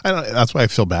 Yeah. That's why I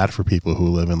feel bad for people who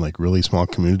live in really small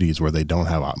communities where they don't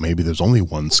have, maybe there's only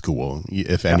one school,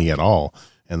 if any at all.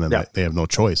 And then they have no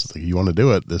choice. It's like, you want to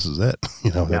do it, this is it.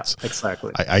 That's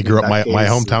exactly. I grew up, my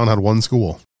hometown had one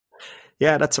school.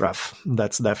 Yeah, that's rough.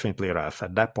 That's definitely rough.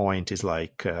 At that point, it's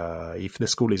like, if the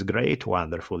school is great,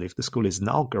 wonderful. If the school is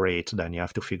not great, then you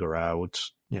have to figure out,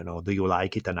 do you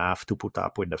like it enough to put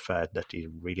up with the fact that it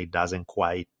really doesn't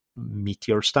quite meet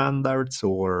your standards,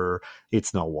 or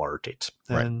it's not worth it.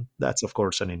 Right. And that's, of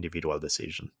course, an individual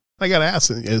decision. I got to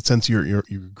ask, since you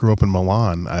grew up in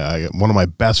Milan, one of my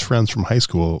best friends from high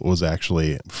school was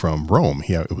actually from Rome.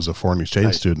 It was a foreign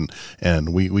exchange student,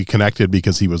 and we connected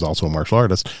because he was also a martial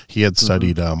artist. He had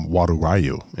studied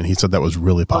Wado-ryu, and he said that was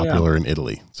really popular in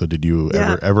Italy. So did you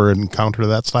ever encounter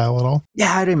that style at all?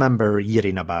 Yeah, I remember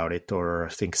hearing about it, or I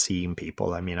think seeing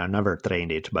people. I mean, I never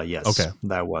trained it, but yes,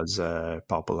 that was a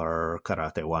popular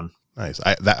karate one. Nice.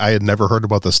 I had never heard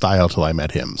about the style till I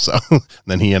met him. So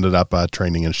then he ended up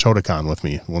training in Shotokan with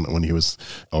me when he was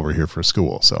over here for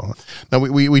school. So now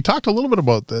we talked a little bit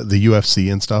about the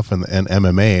UFC and stuff and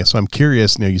MMA. So I'm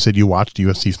curious, you said you watched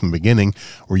UFC from the beginning.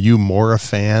 Were you more a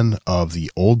fan of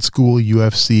the old school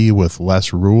UFC with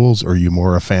less rules, or are you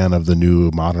more a fan of the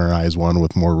new modernized one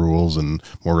with more rules and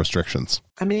more restrictions?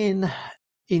 I mean,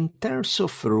 in terms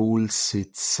of rules,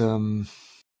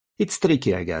 it's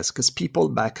tricky, I guess, because people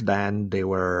back then, they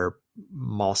were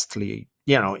mostly,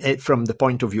 from the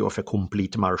point of view of a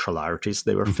complete martial artist,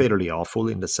 they were fairly awful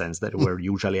in the sense that they were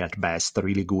usually at best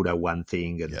really good at one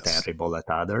thing and terrible at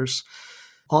others.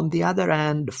 On the other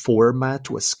hand, the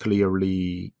format was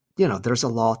clearly, there's a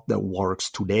lot that works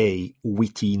today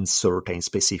within certain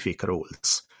specific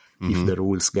rules. Mm-hmm. If the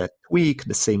rules get tweaked,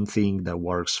 the same thing that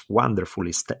works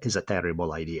wonderfully is a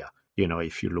terrible idea.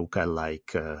 If you look at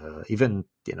even,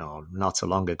 not so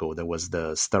long ago, there was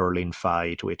the Sterling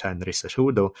fight with Henry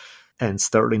Cejudo, and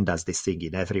Sterling does this thing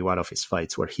in every one of his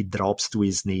fights where he drops to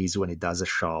his knees when he does a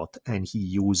shot, and he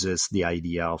uses the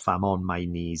idea of I'm on my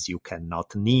knees, you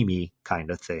cannot knee me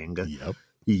kind of thing. Yep.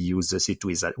 He uses it to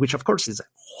his, which of course is a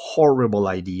horrible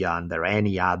idea under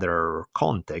any other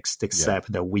context,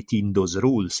 except that within those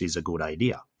rules is a good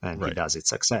idea, and he does it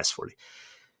successfully.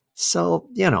 So,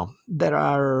 there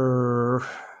are,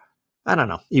 I don't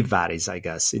know, it varies, I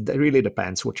guess. It really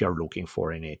depends what you're looking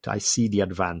for in it. I see the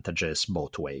advantages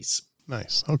both ways.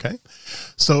 Nice. Okay.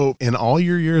 So in all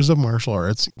your years of martial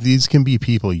arts, these can be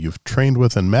people you've trained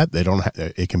with and met.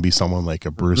 It can be someone like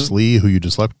a Bruce Lee who you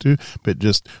just looked to, but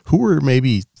just who are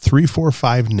maybe 3, 4,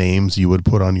 5 names you would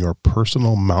put on your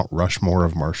personal Mount Rushmore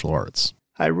of martial arts?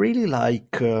 I really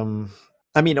like,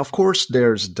 of course,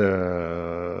 there's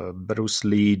the Bruce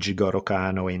Lee, Jigoro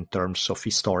Kano in terms of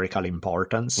historical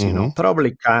importance.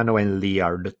 Probably Kano and Lee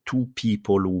are the two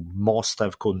people who most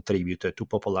have contributed to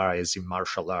popularizing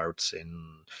martial arts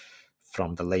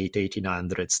from the late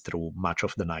 1800s through much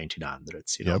of the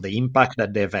 1900s. The impact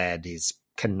that they've had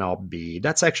cannot be.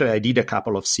 That's actually, I did a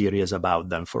couple of series about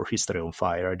them for History on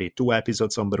Fire. I did 2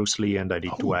 episodes on Bruce Lee, and I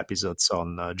did 2 episodes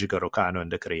on Jigoro Kano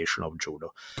and the creation of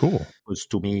judo. Cool. Because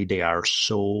to me, they are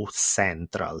so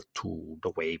central to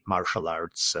the way martial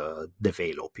arts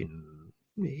develop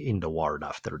in the world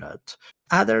after that.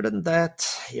 Other than that,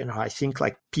 I think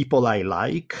like people I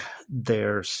like,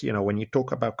 there's, when you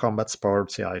talk about combat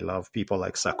sports, I love people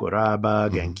like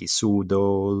Sakuraba, Genki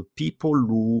Sudo, people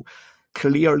who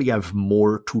clearly have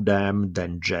more to them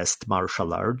than just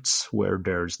martial arts, where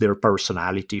there's their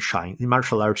personality shine.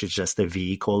 Martial arts is just a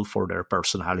vehicle for their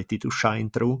personality to shine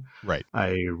through. Right.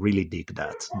 I really dig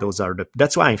that.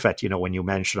 That's why, in fact, when you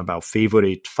mention about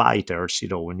favorite fighters,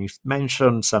 when you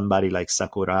mention somebody like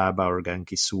Sakuraba or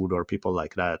Genki Sudo or people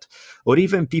like that, or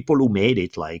even people who made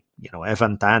it, like,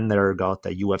 Evan Tanner got a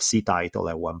UFC title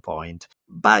at one point.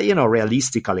 But,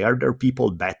 realistically, are there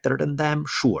people better than them?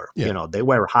 Sure. Yeah. They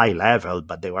were high level,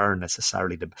 but they weren't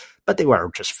necessarily but they were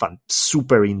just fun,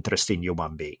 super interesting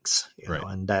human beings,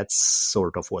 and that's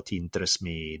sort of what interests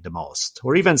me the most.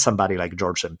 Or even somebody like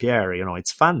Georges St. Pierre,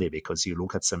 it's funny because you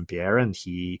look at St. Pierre and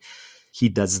he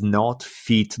does not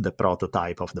fit the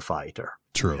prototype of the fighter.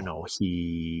 True.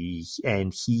 He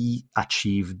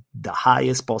achieved the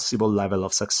highest possible level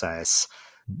of success,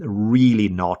 really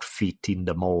not fit in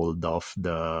the mold of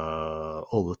the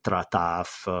ultra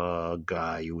tough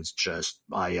guy who's just,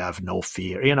 I have no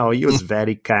fear. He was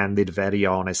very candid, very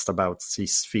honest about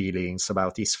his feelings,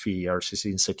 about his fears, his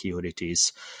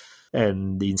insecurities.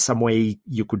 And in some way,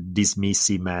 you could dismiss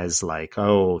him as like,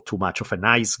 oh, too much of a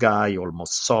nice guy,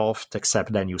 almost soft,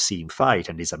 except then you see him fight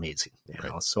and he's amazing.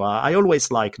 So I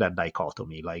always like that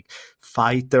dichotomy, like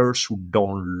fighters who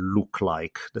don't look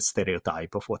like the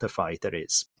stereotype of what a fighter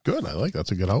is. Good. I like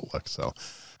that's a good outlook. So, all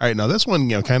right. Now this one,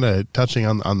 kind of touching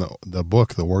on the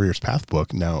book, the Warrior's Path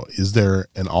book. Now,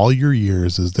 in all your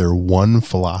years, is there one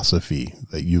philosophy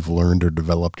that you've learned or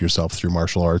developed yourself through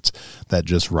martial arts that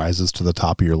just rises to the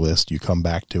top of your list? You come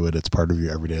back to it. It's part of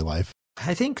your everyday life.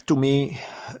 I think to me,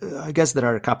 I guess there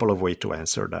are a couple of ways to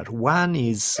answer that. One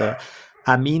is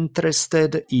I'm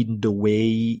interested in the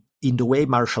way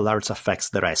martial arts affects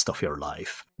the rest of your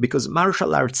life, because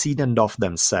martial arts in and of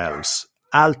themselves,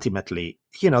 ultimately,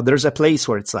 there's a place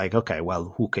where it's like, okay,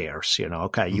 well, who cares? You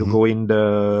go in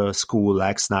the school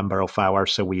X number of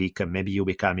hours a week and maybe you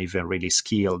become even really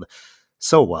skilled.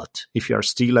 So what? If you're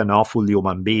still an awful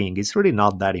human being, it's really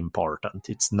not that important.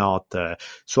 It's not.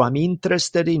 So I'm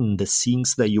interested in the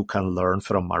things that you can learn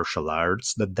from martial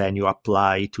arts that then you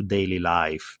apply to daily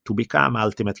life to become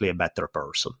ultimately a better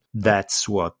person. That's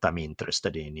what I'm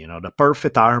interested in. The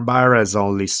perfect armbar has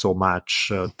only so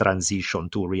much transition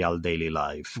to real daily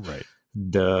life. Right.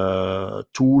 The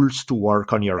tools to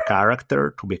work on your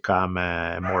character to become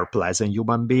a more pleasant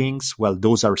human beings, well,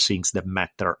 those are things that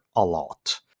matter a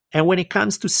lot. And when it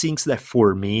comes to things that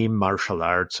for me, martial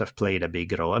arts have played a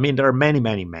big role, I mean, there are many,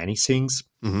 many, many things.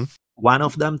 Mm-hmm. One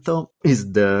of them, though,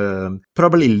 is the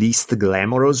probably least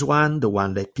glamorous one, the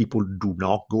one that people do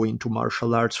not go into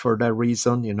martial arts for that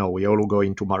reason. We all go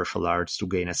into martial arts to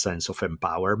gain a sense of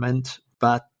empowerment.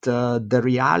 But the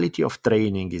reality of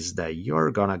training is that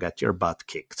you're going to get your butt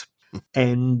kicked.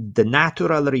 And the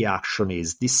natural reaction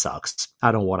is, this sucks.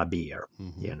 I don't want to be here,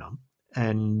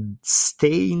 And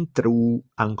staying through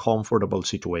uncomfortable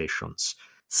situations,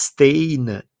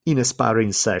 staying in a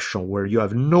sparring session where you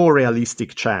have no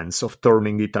realistic chance of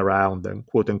turning it around and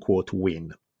quote-unquote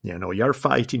win. You're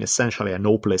fighting essentially an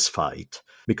hopeless fight,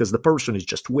 because the person is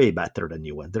just way better than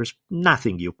you, and there's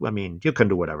nothing you can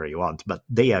do whatever you want, but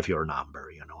they have your number,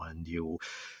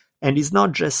 and it's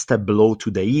not just a blow to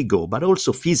the ego, but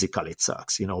also physically it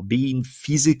sucks. Being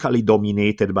physically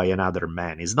dominated by another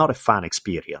man is not a fun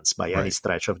experience by any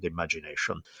stretch of the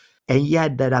imagination. And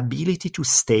yet that ability to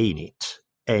stay in it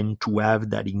and to have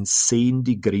that insane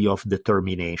degree of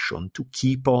determination to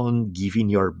keep on giving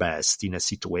your best in a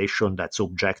situation that's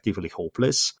objectively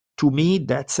hopeless, to me,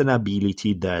 that's an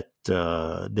ability that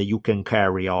you can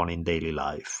carry on in daily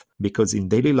life. Because in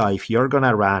daily life, you're going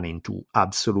to run into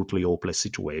absolutely hopeless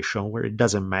situation where it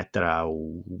doesn't matter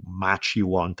how much you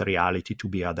want reality to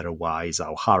be otherwise,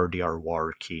 how hard you're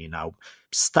working, how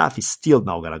stuff is still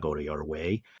not going to go your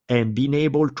way. And being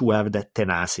able to have that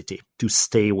tenacity to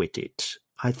stay with it,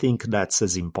 I think that's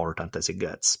as important as it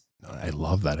gets. I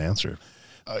love that answer.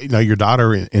 Now, your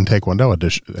daughter in Taekwondo,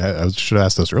 I should have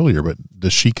asked this earlier, but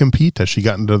does she compete? Has she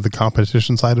gotten to the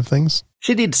competition side of things?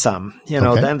 She did some.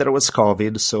 Then there was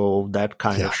COVID, so that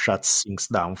kind of shuts things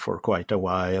down for quite a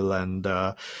while. And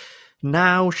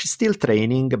now she's still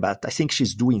training, but I think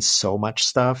she's doing so much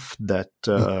stuff that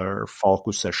her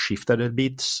focus has shifted a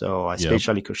bit. So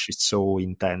especially because she's so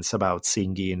intense about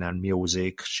singing and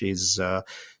music, she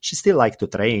still like to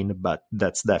train, but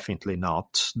that's definitely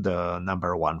not the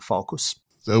number one focus.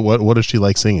 So what does she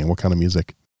like singing? What kind of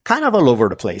music? Kind of all over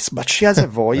the place, but she has a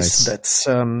voice that's,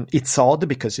 it's odd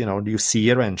because, you see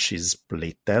her and she's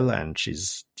little and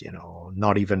she's,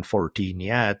 not even 14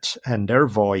 yet. And her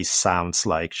voice sounds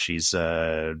like she's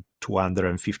a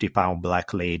 250-pound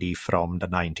black lady from the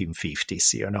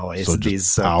 1950s, It's so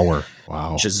this power.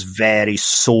 Wow. Just very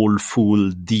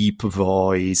soulful, deep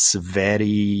voice,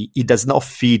 it does not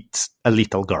fit a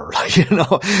little girl,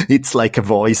 It's like a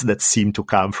voice that seemed to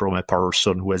come from a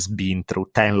person who has been through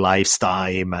 10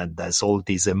 lifetime and there's all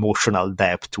this emotional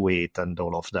depth to it and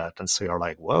all of that. And so you're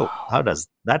like, whoa, how does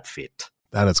that fit?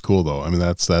 That is cool though. I mean,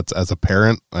 that's as a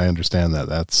parent, I understand that.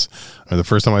 The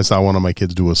first time I saw one of my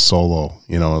kids do a solo,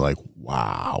 like,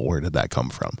 wow, where did that come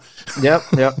from? Yep,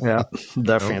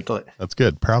 definitely. That's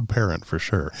good. Proud parent for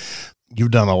sure.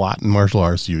 You've done a lot in martial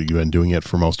arts. You've been doing it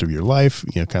for most of your life,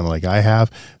 kind of like I have.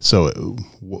 So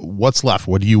what's left?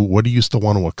 What do you still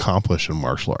want to accomplish in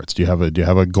martial arts? Do you have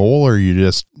a goal, or are you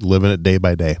just living it day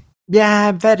by day?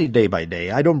 Yeah, very day by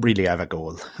day. I don't really have a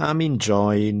goal. I'm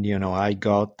enjoying,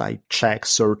 I check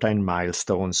certain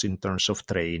milestones in terms of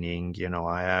training.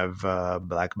 I have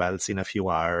black belts in a few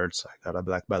arts. I got a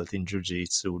black belt in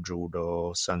jiu-jitsu,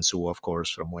 judo, sansu, of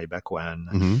course, from way back when.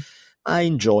 Mm-hmm. I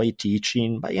enjoy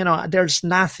teaching, but, there's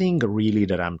nothing really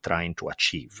that I'm trying to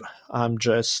achieve. I'm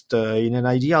just, in an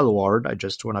ideal world, I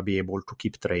just want to be able to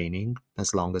keep training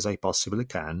as long as I possibly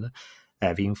can,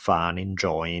 having fun,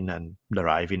 enjoying, and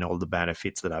deriving all the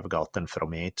benefits that I've gotten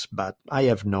from it. But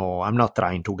I'm not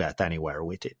trying to get anywhere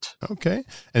with it. Okay.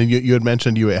 And you had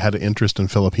mentioned you had an interest in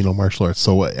Filipino martial arts.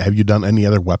 So have you done any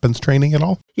other weapons training at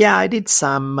all? Yeah, I did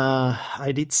some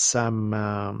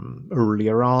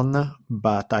earlier on,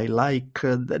 but I like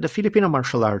the Filipino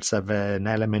martial arts have an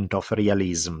element of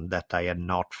realism that I had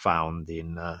not found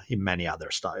in many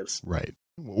other styles. Right.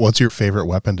 What's your favorite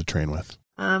weapon to train with?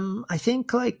 I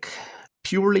think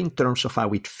purely in terms of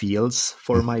how it feels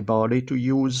for my body to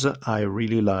use, I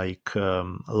really like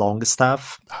long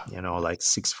stuff, like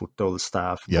 6 foot tall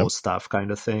stuff, bow stuff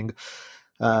kind of thing.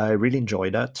 I really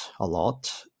enjoy that a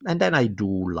lot. And then I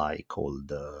do like all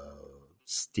the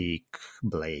stick,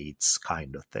 blades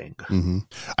kind of thing. Mm-hmm.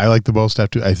 I like the bow staff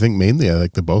too. I think mainly I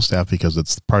like the bow staff because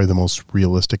it's probably the most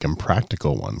realistic and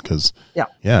practical one. Because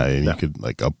you could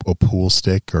like a pool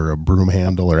stick or a broom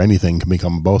handle or anything can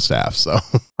become a bow staff. So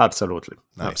absolutely,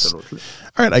 nice. Absolutely.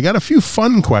 All right, I got a few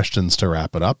fun questions to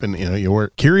wrap it up, and you were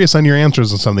curious on your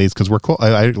answers on some of these because we're cool.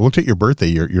 I looked at your birthday.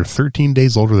 You're 13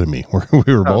 days older than me.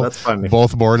 We were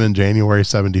both born in January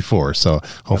 '74. So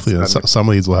hopefully some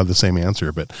of these will have the same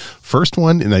answer. But first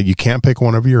one, and you can't pick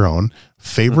one of your own.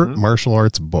 Favorite martial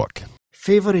arts book?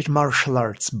 Favorite martial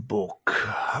arts book?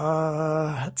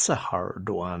 That's a hard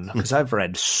one because I've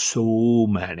read so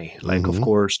many. Like, of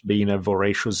course, being a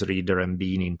voracious reader and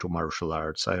being into martial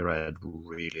arts, I read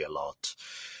really a lot.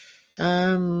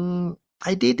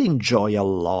 I did enjoy a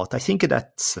lot. I think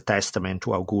that's a testament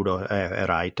to how good a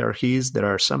writer he is. There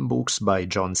are some books by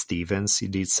John Stevens. He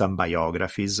did some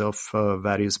biographies of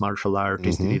various martial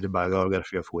artists. He did a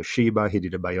biography of Ueshiba. He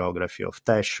did a biography of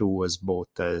Tesh, who was both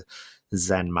a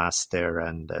Zen master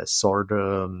and a sword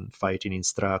fighting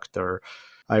instructor.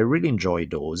 I really enjoy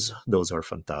those. Those are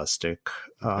fantastic.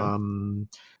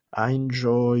 I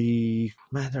enjoy,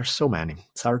 there's so many.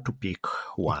 It's hard to pick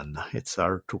one. It's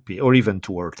hard to pick, or even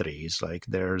two or three. It's like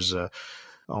there's,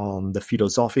 on the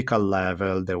philosophical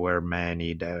level, there were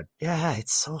many that,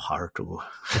 it's so hard to,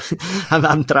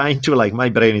 I'm trying to, like, my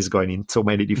brain is going in so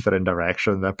many different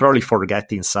directions. I'm probably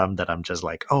forgetting some that I'm just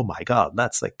like, oh my God,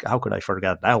 that's like, how could I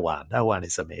forget that one? That one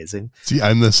is amazing. See,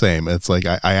 I'm the same. It's like,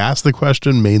 I asked the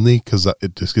question mainly because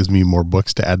it just gives me more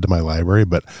books to add to my library,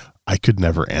 but I could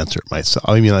never answer it myself.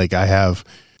 I mean, like I have,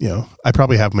 I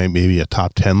probably have maybe a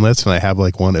top 10 list, and I have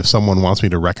like one, if someone wants me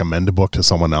to recommend a book to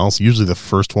someone else, usually the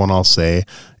first one I'll say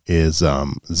is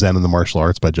Zen and the Martial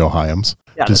Arts by Joe Hyams.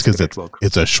 Yeah, just because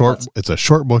it's a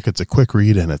short book, it's a quick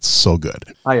read, and it's so good.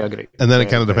 I agree. And then it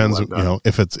kind of depends,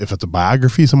 if it's a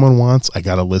biography someone wants, I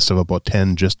got a list of about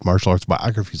 10 just martial arts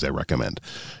biographies I recommend,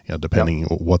 depending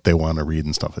what they want to read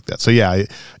and stuff like that. So yeah,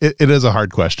 it is a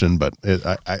hard question, but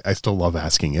I still love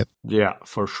asking it. Yeah,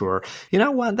 for sure.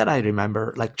 One that I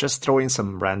remember, like just throwing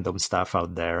some random stuff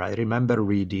out there. I remember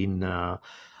reading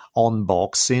On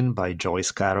Boxing by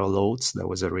Joyce Carol Oates. That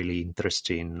was a really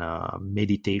interesting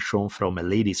meditation from a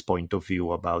lady's point of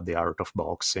view about the art of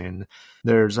boxing.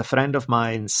 There's a friend of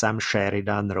mine, Sam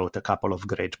Sheridan, wrote a couple of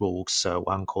great books,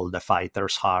 one called The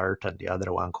Fighter's Heart and the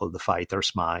other one called The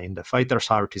Fighter's Mind. The Fighter's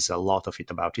Heart is a lot of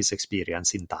it about his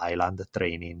experience in Thailand,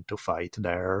 training to fight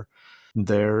there.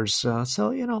 There's,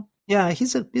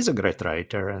 he's a great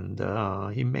writer,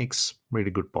 and he makes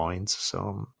really good points.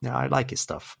 So yeah, I like his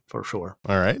stuff for sure.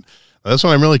 All right. That's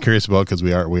what I'm really curious about because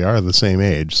we are the same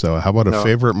age. So how about a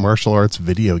favorite martial arts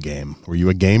video game? Were you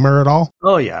a gamer at all?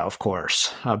 Oh yeah, of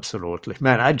course. Absolutely.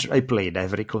 Man, I played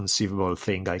every conceivable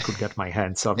thing I could get my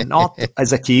hands on. Not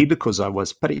as a kid because I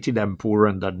was pretty damn poor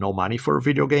and had no money for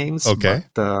video games. Okay.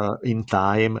 But in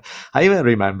time, I even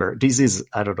remember,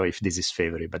 I don't know if this is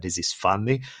favorite, but this is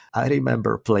funny. I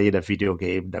remember playing a video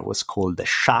game that was called the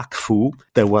Shaq Fu.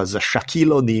 There was a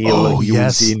Shaquille O'Neal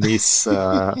using his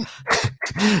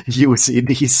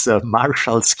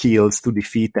martial skills to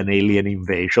defeat an alien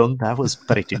invasion. That was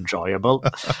pretty enjoyable.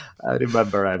 I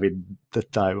remember having the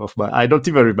time of I don't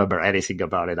even remember anything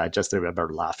about it. I just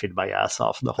remember laughing my ass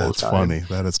off the whole time. That's funny.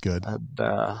 That is good. And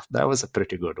that was a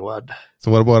pretty good one. So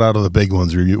what about out of the big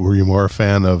ones? Were you more a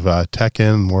fan of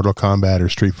Tekken, Mortal Kombat, or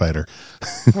Street Fighter?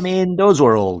 I mean, those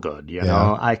were all good. You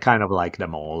know, I kind of liked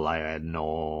them all. I had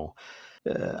no...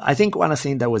 I think one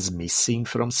thing that was missing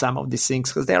from some of these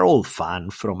things, because they're all fun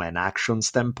from an action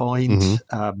standpoint,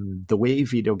 the way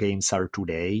video games are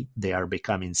today, they are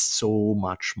becoming so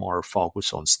much more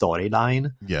focused on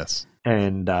storyline. Yes.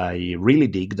 And I really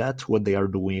dig that, what they are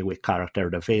doing with character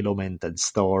development and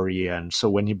story. And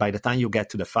so by the time you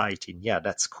get to the fighting,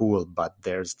 that's cool. But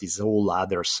there's this whole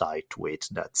other side to it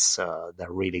that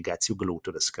really gets you glued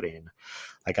to the screen.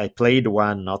 Like I played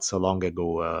one not so long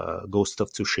ago, Ghost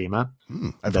of Tsushima.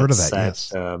 I've heard of that,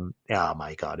 yes. Yeah,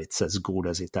 my God, it's as good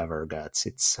as it ever gets.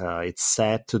 It's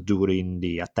set during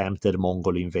the attempted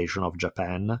Mongol invasion of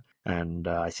Japan. And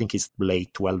I think it's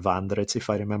late 1200s, if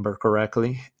I remember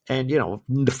correctly. And, in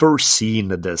the first scene,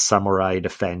 the samurai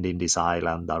defending this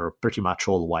island are pretty much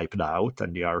all wiped out,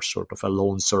 and they are sort of a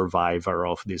lone survivor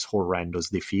of this horrendous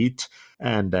defeat.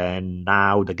 And then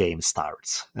now the game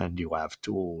starts, and you have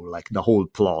to, the whole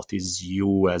plot is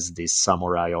you as this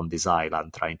samurai on this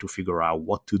island trying to figure out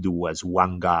what to do as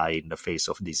one guy in the face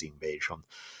of this invasion.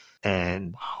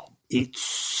 And it's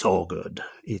so good.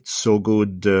 It's so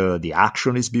good. The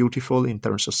action is beautiful in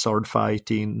terms of sword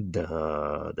fighting.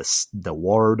 The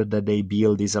world that they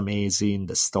build is amazing.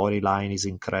 The storyline is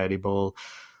incredible.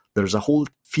 there's a whole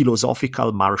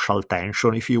philosophical martial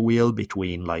tension, if you will,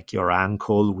 between like your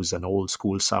uncle, who's an old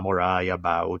school samurai,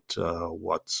 about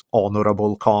what's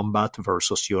honorable combat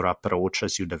versus your approach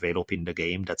as you develop in the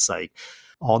game. That's like,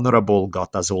 honorable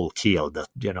got us all killed.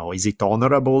 Is it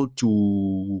honorable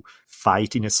to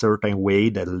fight in a certain way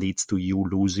that leads to you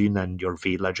losing and your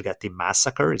village getting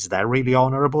massacred? Is that really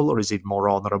honorable, or is it more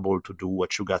honorable to do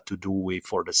what you got to do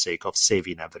for the sake of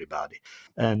saving everybody?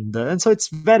 And so it's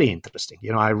very interesting.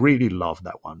 I really love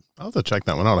that one. I'll have to check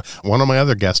that one out. One of my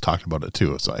other guests talked about it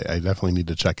too, so I definitely need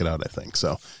to check it out, I think.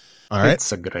 So, all right.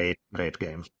 It's a great, great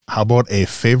game. How about a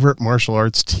favorite martial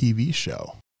arts TV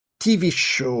show? TV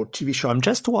show. I'm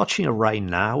just watching it right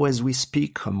now as we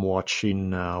speak. I'm watching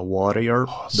Warrior,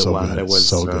 the one that was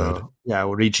so good.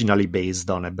 Originally based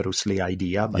on a Bruce Lee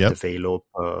idea, but developed,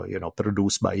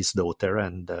 produced by his daughter,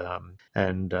 and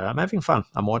I'm having fun.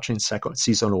 I'm watching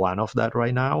season 1 of that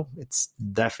right now. It's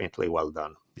definitely well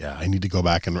done. Yeah, I need to go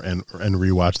back and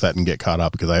rewatch that and get caught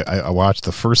up, because I watched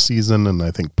the first season and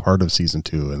I think part of season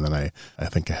 2, and then I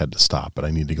think I had to stop, but I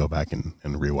need to go back and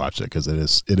rewatch it, because it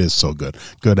is so good.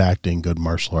 Good acting, good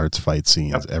martial arts fight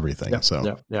scenes, everything.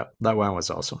 Yeah, that one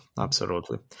was awesome.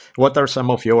 Absolutely. What are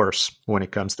some of yours when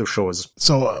it comes to shows?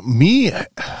 So me,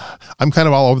 I'm kind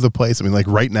of all over the place. I mean, like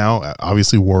right now,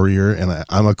 obviously Warrior, and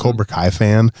I'm a Cobra Kai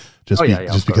fan.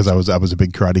 Just because I was a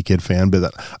big Karate Kid fan,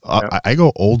 but I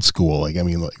go old school. Like, I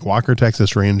mean, like Walker,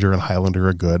 Texas Ranger and Highlander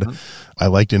are good. I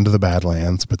liked Into the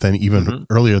Badlands, but then even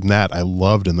earlier than that, I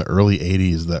loved in the early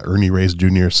 80s, the Ernie Reyes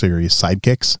Jr. series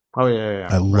Sidekicks. Oh, yeah.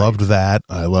 I loved that.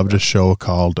 I loved a show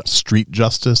called Street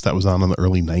Justice that was on in the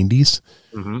early 90s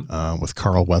with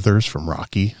Carl Weathers from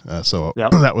Rocky. So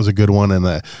that was a good one. And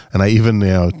I even,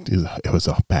 it was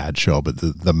a bad show, but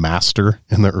the Master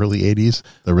in the early 80s,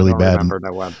 the really bad,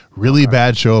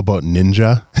 bad show about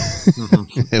ninja.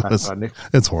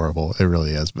 It's horrible. It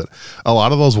really is. But a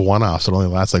lot of those one-offs, it only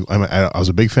lasts like, I was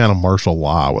a big fan of Martial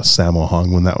Law with Sammo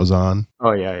Hung when that was on.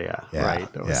 Oh, yeah.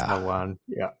 Right. That was the one.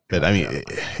 Yeah. But I mean,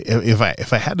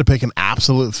 if I had to pick an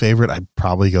absolute favorite, I'd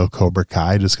probably go Cobra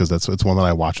Kai, just because it's one that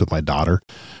I watch with my daughter.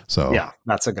 So yeah,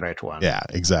 that's a great one. Yeah,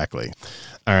 exactly.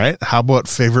 All right. How about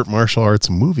favorite martial arts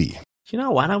movie?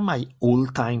 One of my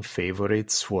all-time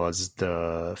favorites was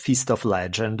the Feast of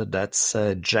Legend. That's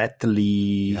a Jet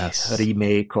Li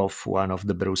remake of one of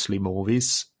the Bruce Lee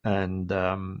movies. And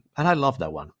I love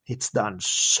that one. It's done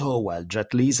so well.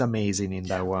 Jet Li is amazing in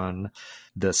that one.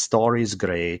 The story is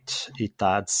great. It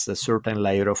adds a certain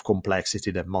layer of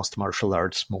complexity that most martial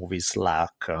arts movies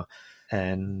lack.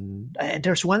 And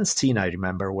there's one scene I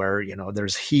remember where,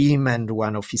 there's him and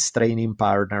one of his training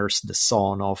partners, the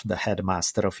son of the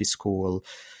headmaster of his school.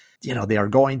 They are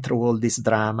going through all this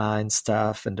drama and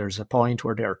stuff. And there's a point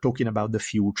where they are talking about the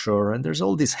future, and there's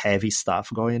all this heavy stuff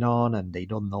going on, and they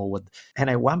don't know what. And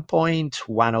at one point,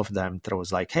 one of them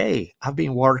throws like, "Hey, I've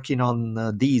been working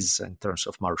on these in terms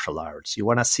of martial arts. You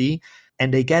want to see?"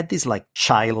 And they get this like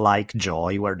childlike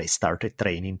joy where they started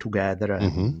training together,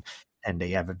 and they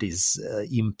have this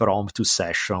impromptu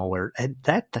session and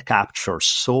that captures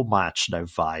so much the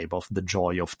vibe of the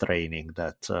joy of training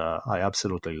that I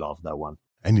absolutely love that one.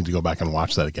 I need to go back and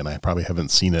watch that again. I probably haven't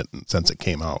seen it since it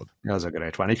came out. That was a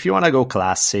great one. If you want to go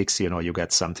classics, you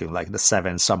get something like The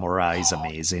Seven Samurais,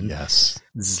 amazing. Yes.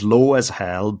 Slow as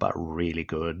hell, but really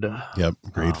good. Yep.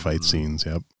 Great fight scenes.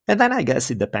 Yep. And then I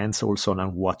guess it depends also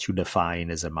on what you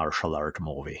define as a martial art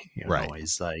movie. Right.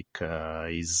 It's like,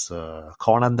 is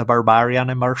Conan the Barbarian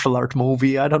a martial art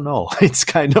movie? I don't know. It's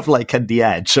kind of like at the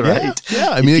edge, right? Yeah.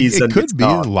 I mean, it could be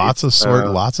lots of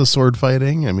sword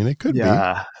fighting. I mean, it could be.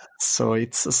 Yeah. So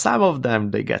it's some of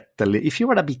them, they get if you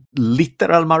want to be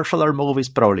literal martial art movies,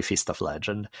 probably Feast of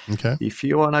Legend. Okay. If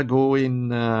you want to go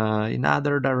in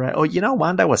other direction,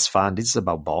 one that was fun. This is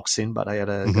about boxing, but I had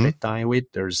a great time with.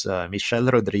 There's Michelle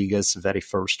Rodriguez's very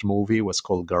first movie was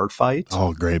called Girl Fight.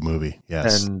 Oh, great movie.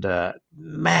 Yes. And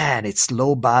man, it's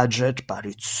low budget, but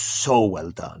it's so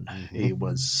well done. It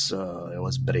was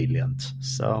brilliant.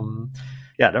 So.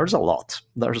 Yeah, there's a lot.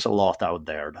 There's a lot out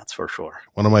there, that's for sure.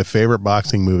 One of my favorite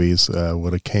boxing movies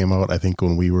would have came out, I think,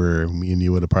 when me and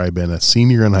you would have probably been a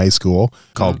senior in high school,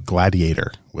 called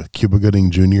Gladiator, with Cuba Gooding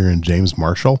Jr. and James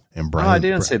Marshall and Brian. I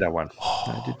didn't see that one.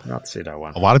 I did not see that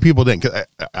one. A lot of people didn't.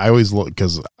 I always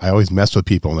mess with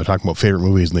people when they're talking about favorite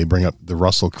movies and they bring up the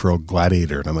Russell Crowe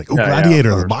Gladiator, and I'm like,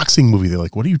 Gladiator, the boxing movie. They're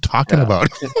like, what are you talking about?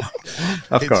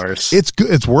 Of course, it's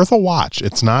good. It's worth a watch.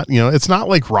 It's not, it's not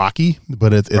like Rocky,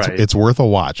 but it's worth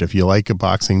a watch if you like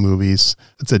boxing movies.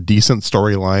 It's a decent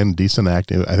storyline, decent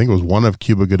acting. I think it was one of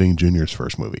Cuba Gooding Jr.'s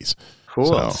first movies.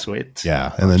 Cool, sweet.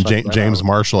 Yeah, and then James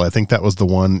Marshall, I think that was the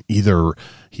one.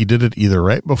 He did it either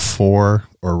right before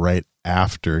or right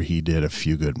after he did A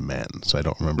Few Good Men. So I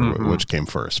don't remember which came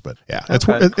first, but yeah, it's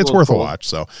cool, worth a watch.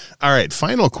 So, all right,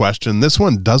 final question. This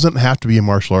one doesn't have to be a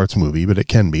martial arts movie, but it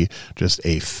can be just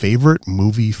a favorite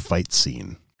movie fight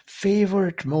scene.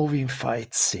 Favorite movie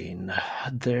fight scene?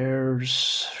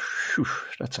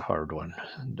 That's a hard one.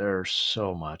 There's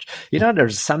so much.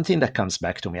 There's something that comes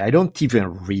back to me. I don't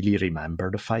even really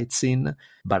remember the fight scene,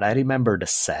 but I remember the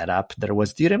setup. Do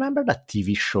you remember that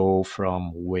TV show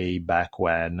from way back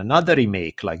when? Not the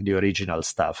remake, like the original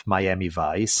stuff, Miami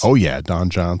Vice. Oh, yeah, Don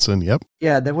Johnson, yep.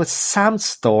 Yeah, there was some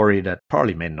story that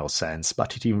probably made no sense,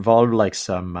 but it involved like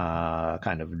some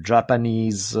kind of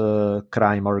Japanese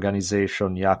crime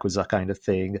organization, Yakuza kind of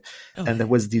thing. Oh. And there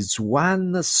was this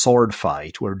one sword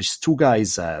fight where these two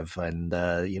guys have, and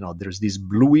there's this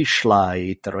bluish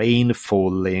light, rain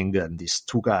falling, and these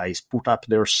two guys put up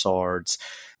their swords.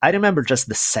 I remember just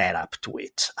the setup to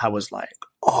it. I was like,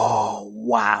 oh,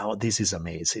 wow, this is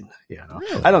amazing.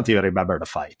 Really? I don't even remember the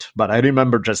fight, but I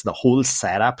remember just the whole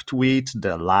setup to it,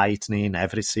 the lightning,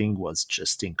 everything was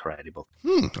just incredible.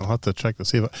 I'll have to check to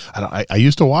see if I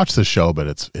used to watch the show, but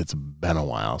it's been a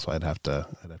while, so I'd have to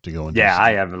go and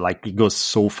I have, it goes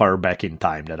so far back in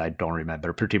time that I don't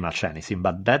remember pretty much anything,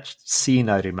 but that scene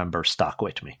I remember stuck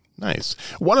with me. Nice.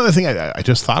 One other thing I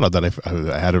just thought of that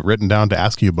I had it written down to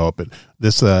ask you about, but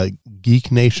this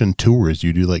Geek Nation tours,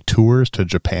 you do like tours to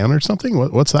Japan or something?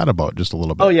 What's that about? Just a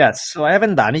little bit. Oh, yes. So I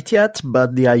haven't done it yet,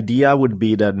 but the idea would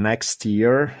be that next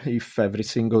year, if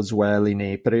everything goes well in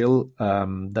April,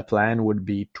 the plan would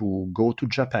be to go to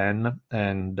Japan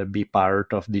and be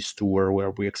part of this tour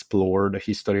where we explore the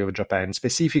history of Japan.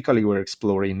 Specifically, we're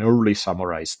exploring early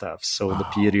samurai stuff. So the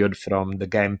period from the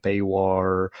Genpei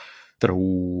War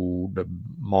through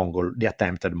the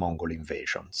attempted Mongol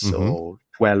invasion. So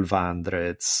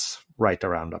 1200s, right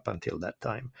around up until that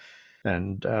time.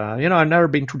 And, I've never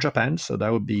been to Japan, so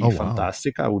that would be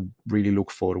fantastic. Wow. I would really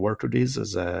look forward to this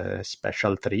as a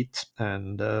special treat.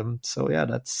 And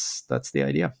that's the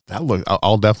idea.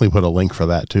 I'll definitely put a link for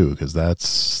that too, because that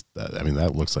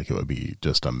looks like it would be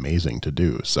just amazing to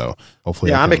do. So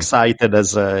hopefully, I'm excited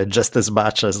just as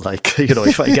much as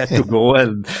if I get to go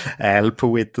and help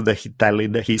with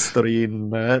telling the history,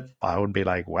 I would be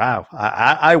like, wow,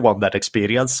 I want that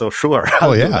experience. So sure.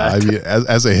 Oh yeah, I mean,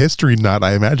 as a history nut,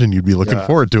 I imagine you'd be looking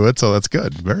forward to it. So that's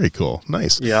good. Very cool.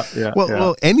 Nice. Yeah.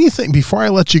 Well, anything before I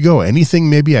let you go? Anything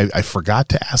maybe I forgot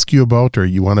to ask you about, or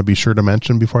you want to be sure to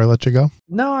mention before I let you go?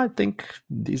 No, I think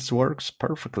this works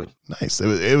perfectly. Nice.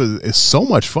 It's so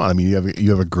much fun. I mean, you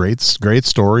have a great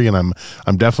story, and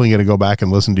I'm definitely going to go back and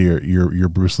listen to your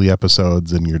Bruce Lee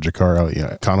episodes and your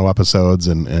Jakaro Kano episodes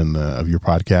and of your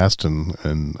podcast.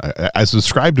 And I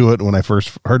subscribed to it when I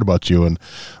first heard about you, and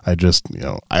I just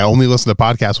I only listen to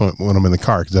podcasts when I'm in the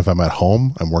car, because if I'm at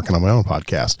home, I'm working on my own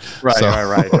podcast. Right.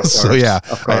 So yeah,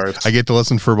 I get to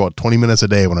listen for about 20 minutes a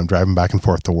day when I'm driving back and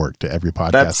forth to work to every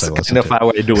podcast. That's I listen kind of how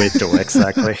I do it too.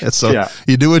 Exactly. So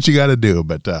you do what you got to do,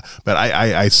 but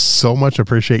I so much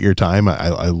appreciate your time.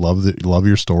 I love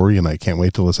your story, and I can't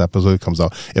wait till this episode comes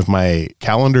out. If my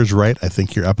calendar's right, I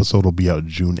think your episode will be out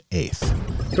June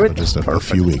 8th. Good. Just a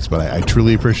few weeks, but I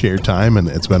truly appreciate your time, and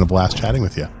it's been a blast chatting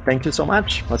with you. Thank you so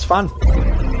much. It was fun.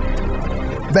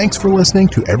 Thanks for listening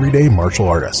to Everyday Martial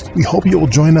Artist. We hope you will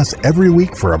join us every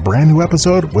week for a brand new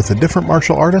episode with a different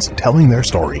martial artist telling their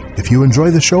story. If you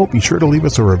enjoy the show, be sure to leave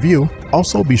us a review.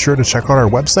 Also, be sure to check out our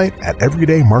website at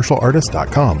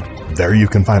everydaymartialartist.com. There you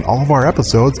can find all of our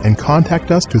episodes and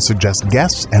contact us to suggest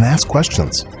guests and ask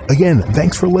questions. Again,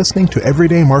 thanks for listening to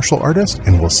Everyday Martial Artist,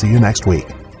 and we'll see you next week.